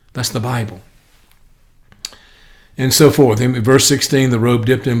 That's the Bible. And so forth. In verse 16, the robe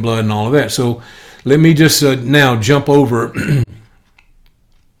dipped in blood and all of that. So let me just now jump over.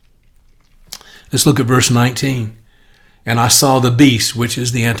 Let's look at verse 19. And I saw the beast, which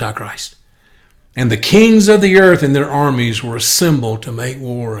is the Antichrist, and the kings of the earth and their armies were assembled to make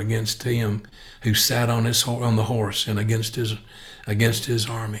war against him who sat on the horse and against his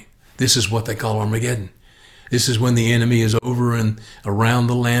army. This is what they call Armageddon. This is when the enemy is over and around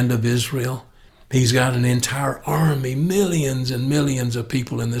the land of Israel. He's got an entire army, millions and millions of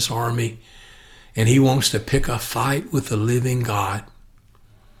people in this army, and he wants to pick a fight with the living God.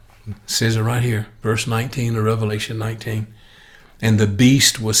 It says it right here, verse 19 of Revelation 19. And the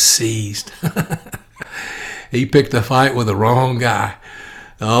beast was seized. He picked a fight with the wrong guy.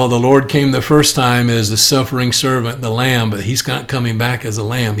 Oh, the Lord came the first time as the suffering servant, the lamb, but he's not coming back as a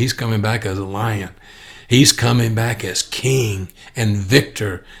lamb. He's coming back as a lion. He's coming back as king and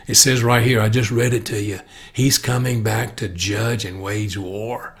victor. It says right here, I just read it to you. He's coming back to judge and wage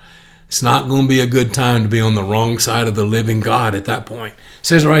war. It's not going to be a good time to be on the wrong side of the living God at that point. It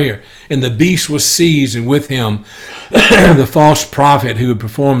says right here, and the beast was seized, and with him the false prophet who had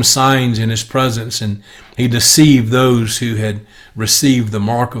performed signs in his presence, and he deceived those who had received the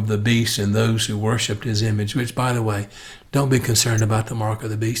mark of the beast and those who worshipped his image. Which, by the way, don't be concerned about the mark of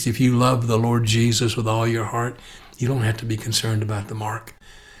the beast. If you love the Lord Jesus with all your heart, you don't have to be concerned about the mark.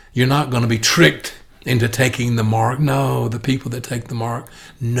 You're not going to be tricked into taking the mark. No, the people that take the mark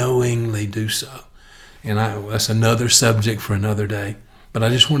knowingly do so. And that's another subject for another day. But I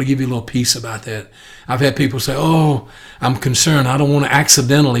just want to give you a little piece about that. I've had people say, oh, I'm concerned. I don't want to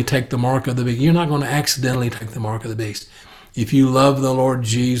accidentally take the mark of the beast. You're not going to accidentally take the mark of the beast. If you love the Lord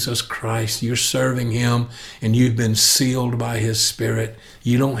Jesus Christ, you're serving him, and you've been sealed by his Spirit,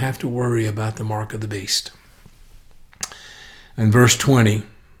 you don't have to worry about the mark of the beast. In verse 20,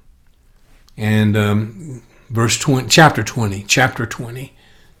 and chapter 20,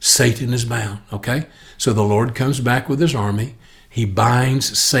 Satan is bound, okay? So the Lord comes back with his army. He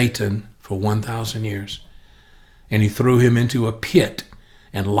binds Satan for 1,000 years. And he threw him into a pit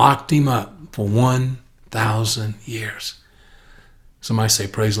and locked him up for 1,000 years. Somebody say,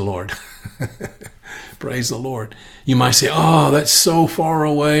 praise the Lord. Praise the Lord. You might say, oh, that's so far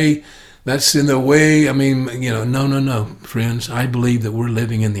away. That's in the way. I mean, no, friends. I believe that we're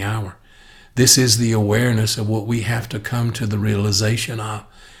living in the hour. This is the awareness of what we have to come to the realization of.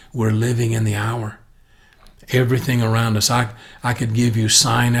 We're living in the hour. Everything around us, I could give you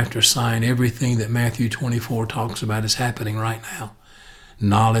sign after sign. Everything that Matthew 24 talks about is happening right now.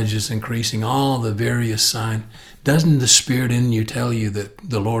 Knowledge is increasing, all the various signs. Doesn't the Spirit in you tell you that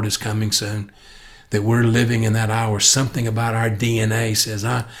the Lord is coming soon? That we're living in that hour? Something about our DNA says,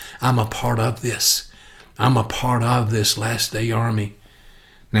 I'm a part of this. I'm a part of this last day army.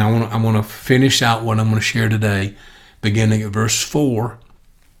 Now I want to finish out what I'm going to share today, beginning at verse 4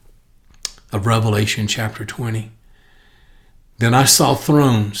 of Revelation chapter 20. Then I saw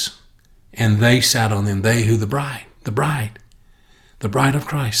thrones, and they sat on them. They who? The bride of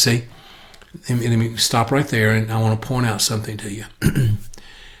Christ. See, let me stop right there, and I want to point out something to you.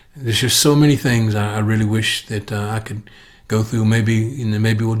 There's just so many things I really wish that I could go through. Maybe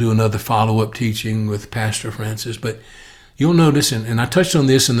we'll do another follow-up teaching with Pastor Francis, but you'll notice, and I touched on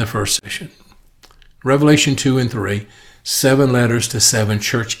this in the first session, Revelation 2 and 3, 7 letters to 7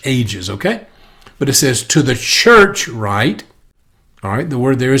 church ages, okay? But it says, to the church, right? All right, the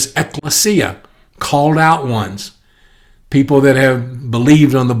word there is ecclesia, called out ones. people that have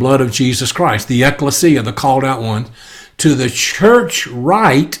believed on the blood of Jesus Christ, the ecclesia, the called out ones, to the church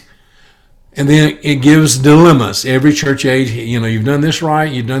right. And then it gives dilemmas. Every church age, you've done this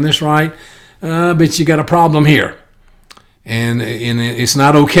right, but you got a problem here. And it's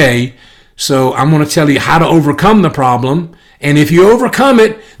not okay. So I'm going to tell you how to overcome the problem. And if you overcome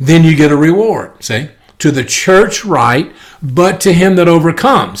it, then you get a reward. See? To the church right, but to him that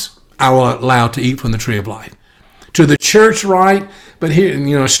overcomes, I will allow to eat from the tree of life. To the church right, but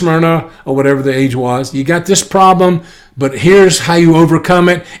here, Smyrna or whatever the age was, you got this problem, but here's how you overcome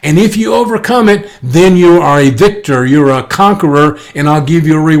it. And if you overcome it, then you are a victor, you're a conqueror, and I'll give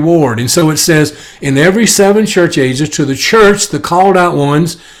you a reward. And so it says, in every 7 church ages, to the church, the called out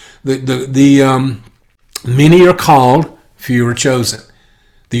ones, the many are called, few are chosen.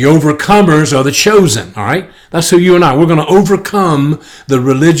 The overcomers are the chosen, all right? That's who you and I, we're going to overcome the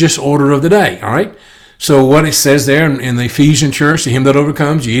religious order of the day, all right? So what it says there in the Ephesian church, to him that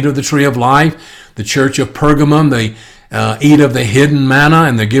overcomes, you eat of the tree of life. The church of Pergamum, they eat of the hidden manna,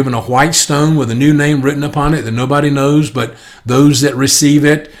 and they're given a white stone with a new name written upon it that nobody knows but those that receive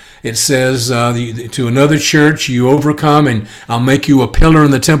it. It says to another church, you overcome, and I'll make you a pillar in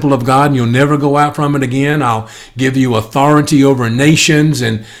the temple of God, and you'll never go out from it again. I'll give you authority over nations,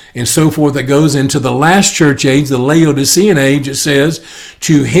 and so forth. That goes into the last church age, the Laodicean age. It says,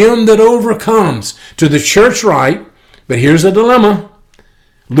 to him that overcomes, to the church right. But here's a dilemma.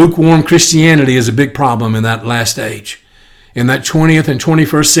 Lukewarm Christianity is a big problem in that last age. In that 20th and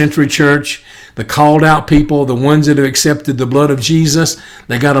 21st century church, the called out people, the ones that have accepted the blood of Jesus,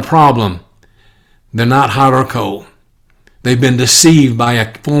 they got a problem. They're not hot or cold. They've been deceived by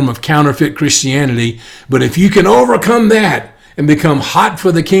a form of counterfeit Christianity. But if you can overcome that and become hot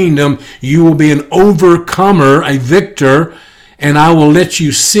for the kingdom, you will be an overcomer, a victor, and I will let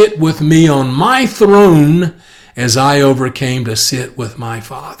you sit with me on my throne as I overcame to sit with my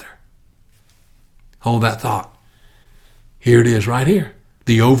Father. Hold that thought. Here it is right here.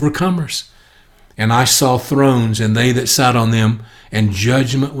 The overcomers. And I saw thrones, and they that sat on them, and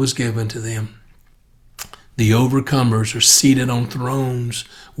judgment was given to them. The overcomers are seated on thrones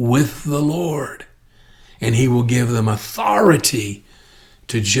with the Lord, and he will give them authority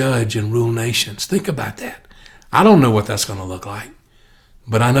to judge and rule nations. Think about that. I don't know what that's going to look like,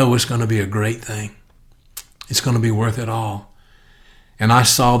 but I know it's going to be a great thing. It's going to be worth it all. And I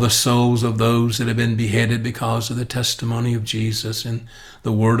saw the souls of those that had been beheaded because of the testimony of Jesus and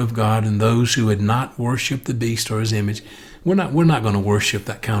the word of God, and those who had not worshiped the beast or his image. We're not going to worship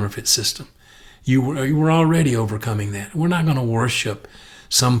that counterfeit system. You were already overcoming that. We're not going to worship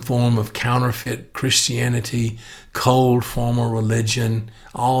some form of counterfeit Christianity, cold formal religion,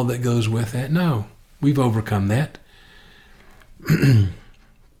 all that goes with that. No, we've overcome that.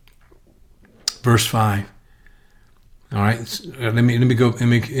 Verse 5. All right, let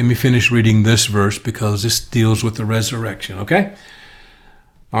me finish reading this verse because this deals with the resurrection, okay?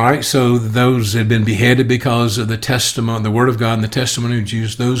 All right, so those had been beheaded because of the testimony, the word of God and the testimony of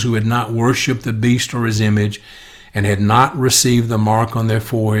Jesus, those who had not worshiped the beast or his image and had not received the mark on their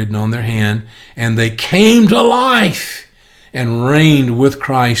forehead and on their hand, and they came to life and reigned with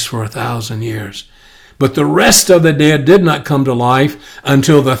Christ for 1,000 years. But the rest of the dead did not come to life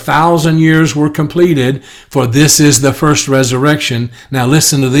until the 1,000 years were completed, for this is the first resurrection. Now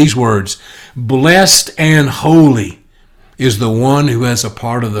listen to these words. Blessed and holy is the one who has a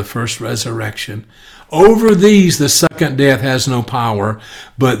part of the first resurrection. Over these the second death has no power,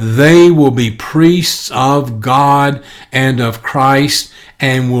 but they will be priests of God and of Christ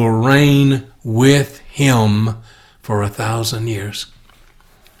and will reign with him for 1,000 years.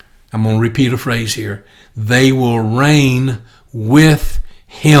 I'm going to repeat a phrase here. They will reign with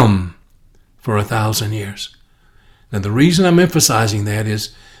him for 1,000 years. Now, the reason I'm emphasizing that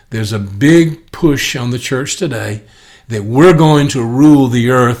is there's a big push on the church today that we're going to rule the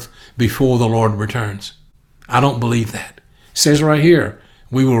earth before the Lord returns. I don't believe that. It says right here,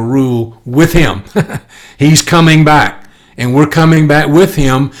 we will rule with him. He's coming back, and we're coming back with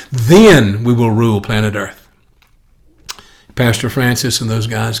him. Then we will rule planet earth. Pastor Francis and those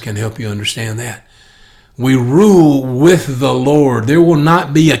guys can help you understand that. We rule with the Lord. There will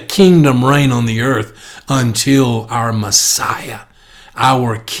not be a kingdom reign on the earth until our Messiah,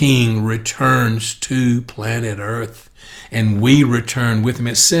 our King, returns to planet earth. And we return with him.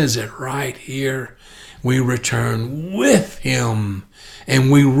 It says it right here. We return with him.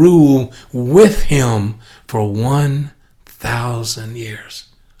 And we rule with him for 1,000 years.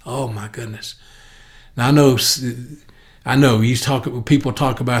 Oh my goodness. Now I know people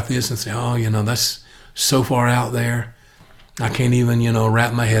talk about this and say, oh, that's so far out there. I can't even,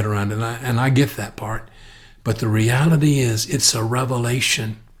 wrap my head around it. And I get that part. But the reality is, it's a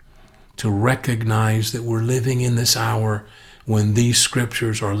revelation to recognize that we're living in this hour when these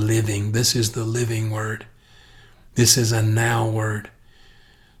scriptures are living. This is the living word. This is a now word.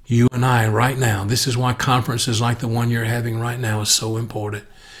 You and I right now, this is why conferences like the one you're having right now is so important,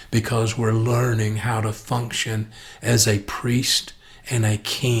 because we're learning how to function as a priest and a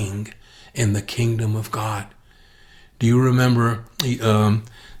king in the kingdom of God. Do you remember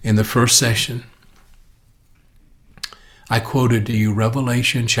in the first session, I quoted to you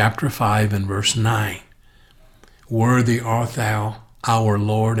Revelation chapter 5 and verse 9. Worthy art thou, our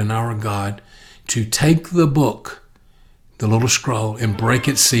Lord and our God, to take the book, the little scroll, and break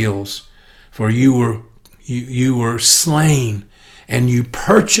its seals. For you were slain, and you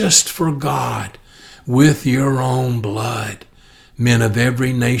purchased for God with your own blood men of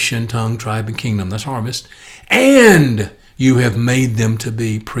every nation, tongue, tribe, and kingdom. That's harvest. And you have made them to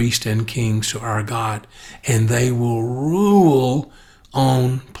be priests and kings to our God, and they will rule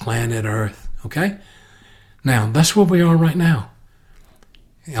on planet Earth. Okay? Now, that's where we are right now.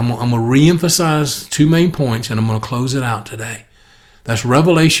 I'm going to reemphasize two main points, and I'm going to close it out today. That's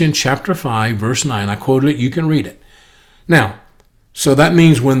Revelation chapter 5, verse 9. I quoted it. You can read it. Now, so that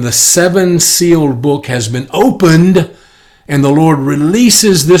means when the seven-sealed book has been opened and the Lord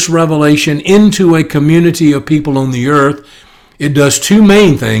releases this revelation into a community of people on the earth, it does two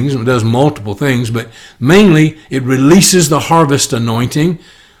main things. It does multiple things, but mainly it releases the harvest anointing.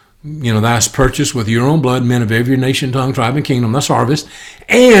 You know, that's purchased with your own blood, men of every nation, tongue, tribe, and kingdom. That's harvest.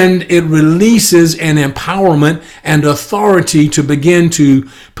 And it releases an empowerment and authority to begin to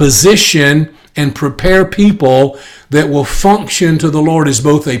position and prepare people that will function to the Lord as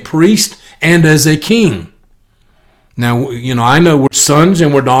both a priest and as a king. Now, you know, I know we're sons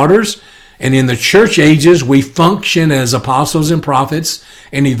and we're daughters, and in the church ages, we function as apostles and prophets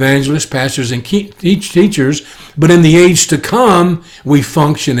and evangelists, pastors, and teachers. But in the age to come, we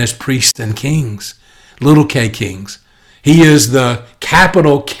function as priests and kings, little k kings. He is the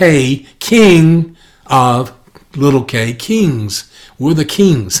capital K king of little k kings. We're the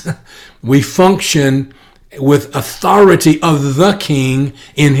kings. We function with authority of the king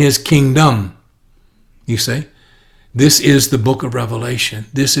in his kingdom. You see? This is the book of Revelation.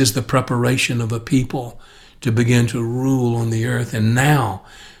 This is the preparation of a people to begin to rule on the earth. And now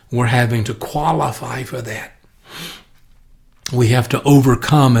we're having to qualify for that. We have to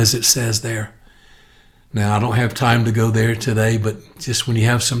overcome, as it says there. Now, I don't have time to go there today, but just when you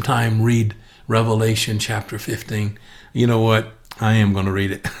have some time, read Revelation chapter 15. You know what? I am going to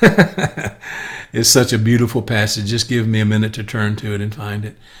read it. It's such a beautiful passage. Just give me a minute to turn to it and find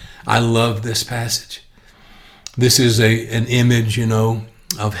it. I love this passage. This is an image, you know,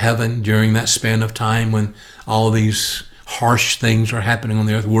 of heaven during that span of time when all these harsh things are happening on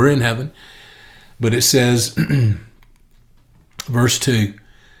the earth. We're in heaven. But it says, verse 2,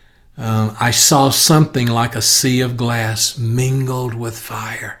 I saw something like a sea of glass mingled with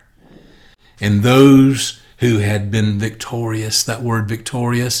fire. And those who had been victorious, that word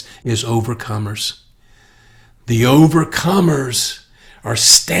victorious is overcomers. The overcomers are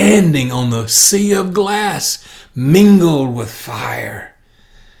standing on the sea of glass mingled with fire.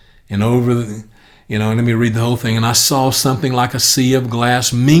 And let me read the whole thing. And I saw something like a sea of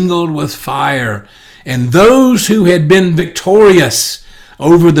glass mingled with fire. And those who had been victorious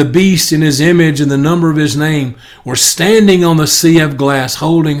over the beast in his image and the number of his name were standing on the sea of glass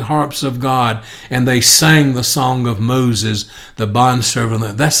holding harps of God. And they sang the song of Moses, the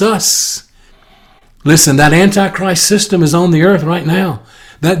bondservant. That's us. Listen, that Antichrist system is on the earth right now.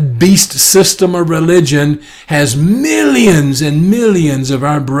 That beast system of religion has millions and millions of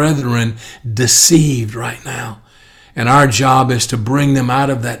our brethren deceived right now. And our job is to bring them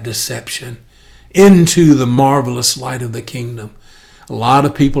out of that deception into the marvelous light of the kingdom. A lot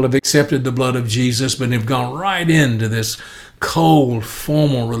of people have accepted the blood of Jesus, but have gone right into this cold,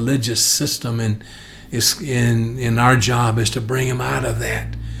 formal religious system. And our job is to bring them out of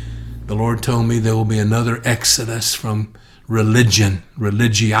that. The Lord told me there will be another exodus from religiosity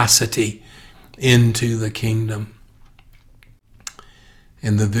into the kingdom.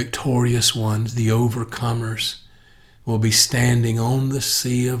 And the victorious ones, the overcomers, will be standing on the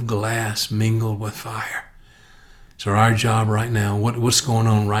sea of glass mingled with fire. So our job right now, what's going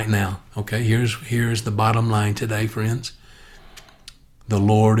on right now? Okay, here's the bottom line today, friends. The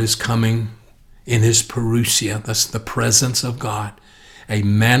Lord is coming in his parousia. That's the presence of God. A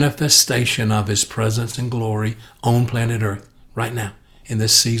manifestation of his presence and glory on planet Earth right now in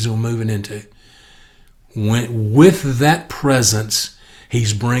this season we're moving into. With that presence,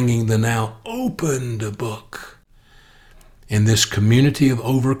 he's bringing the now opened book. In this community of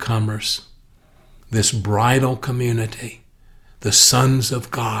overcomers, this bridal community, the sons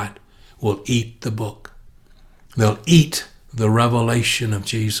of God, will eat the book. They'll eat the revelation of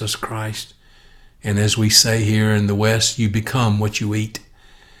Jesus Christ. And as we say here in the West, you become what you eat.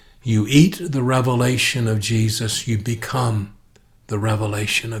 You eat the revelation of Jesus, you become the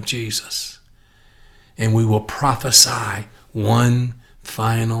revelation of Jesus. And we will prophesy one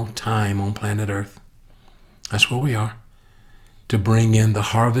final time on planet Earth. That's where we are. To bring in the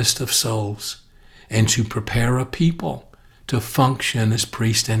harvest of souls and to prepare a people to function as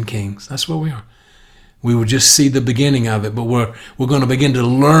priests and kings. That's where we are. We will just see the beginning of it, but we're going to begin to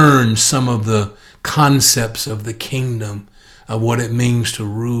learn some of the concepts of the kingdom, of what it means to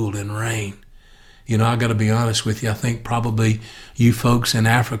rule and reign. You know, I got to be honest with you. I think probably you folks in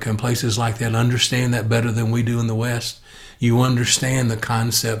Africa and places like that understand that better than we do in the West. You understand the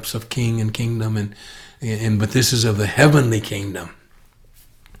concepts of king and kingdom, but this is of the heavenly kingdom.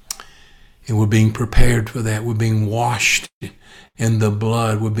 And we're being prepared for that. We're being washed in the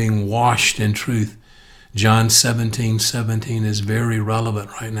blood. We're being washed in truth. John 17:17 is very relevant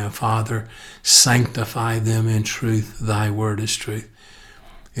right now. Father, sanctify them in truth. Thy word is truth.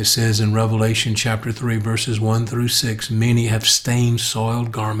 It says in Revelation chapter 3, verses 1 through 6, many have stained,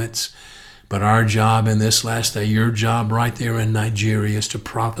 soiled garments. But our job in this last day, your job right there in Nigeria, is to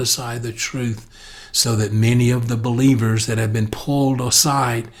prophesy the truth so that many of the believers that have been pulled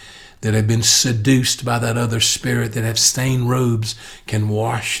aside, that have been seduced by that other spirit, that have stained robes, can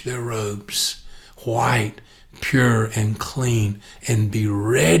wash their robes white, pure, and clean, and be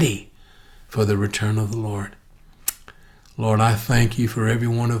ready for the return of the Lord. Lord, I thank you for every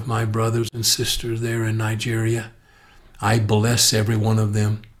one of my brothers and sisters there in Nigeria. I bless every one of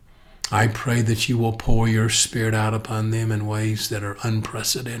them. I pray that you will pour your Spirit out upon them in ways that are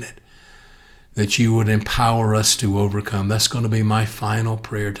unprecedented, that you would empower us to overcome. That's going to be my final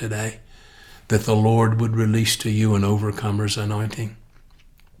prayer today, that the Lord would release to you an overcomer's anointing,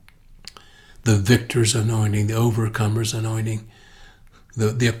 the victor's anointing, the overcomer's anointing,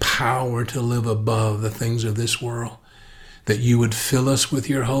 the power to live above the things of this world, that you would fill us with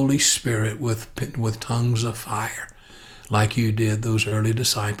your Holy Spirit with tongues of fire, like you did those early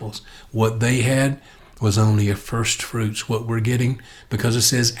disciples. What they had was only a first fruits. What we're getting, because it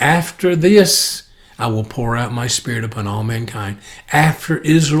says, after this, I will pour out my Spirit upon all mankind. After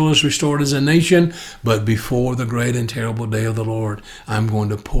Israel is restored as a nation, but before the great and terrible day of the Lord, I'm going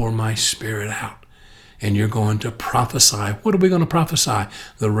to pour my Spirit out. And you're going to prophesy. What are we going to prophesy?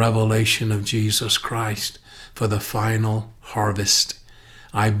 The revelation of Jesus Christ for the final harvest.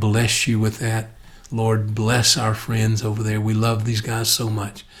 I bless you with that. Lord, bless our friends over there. We love these guys so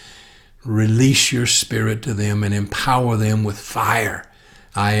much. Release your Spirit to them and empower them with fire.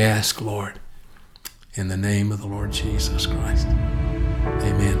 I ask, Lord, in the name of the Lord Jesus Christ.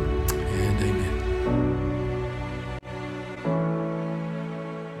 Amen.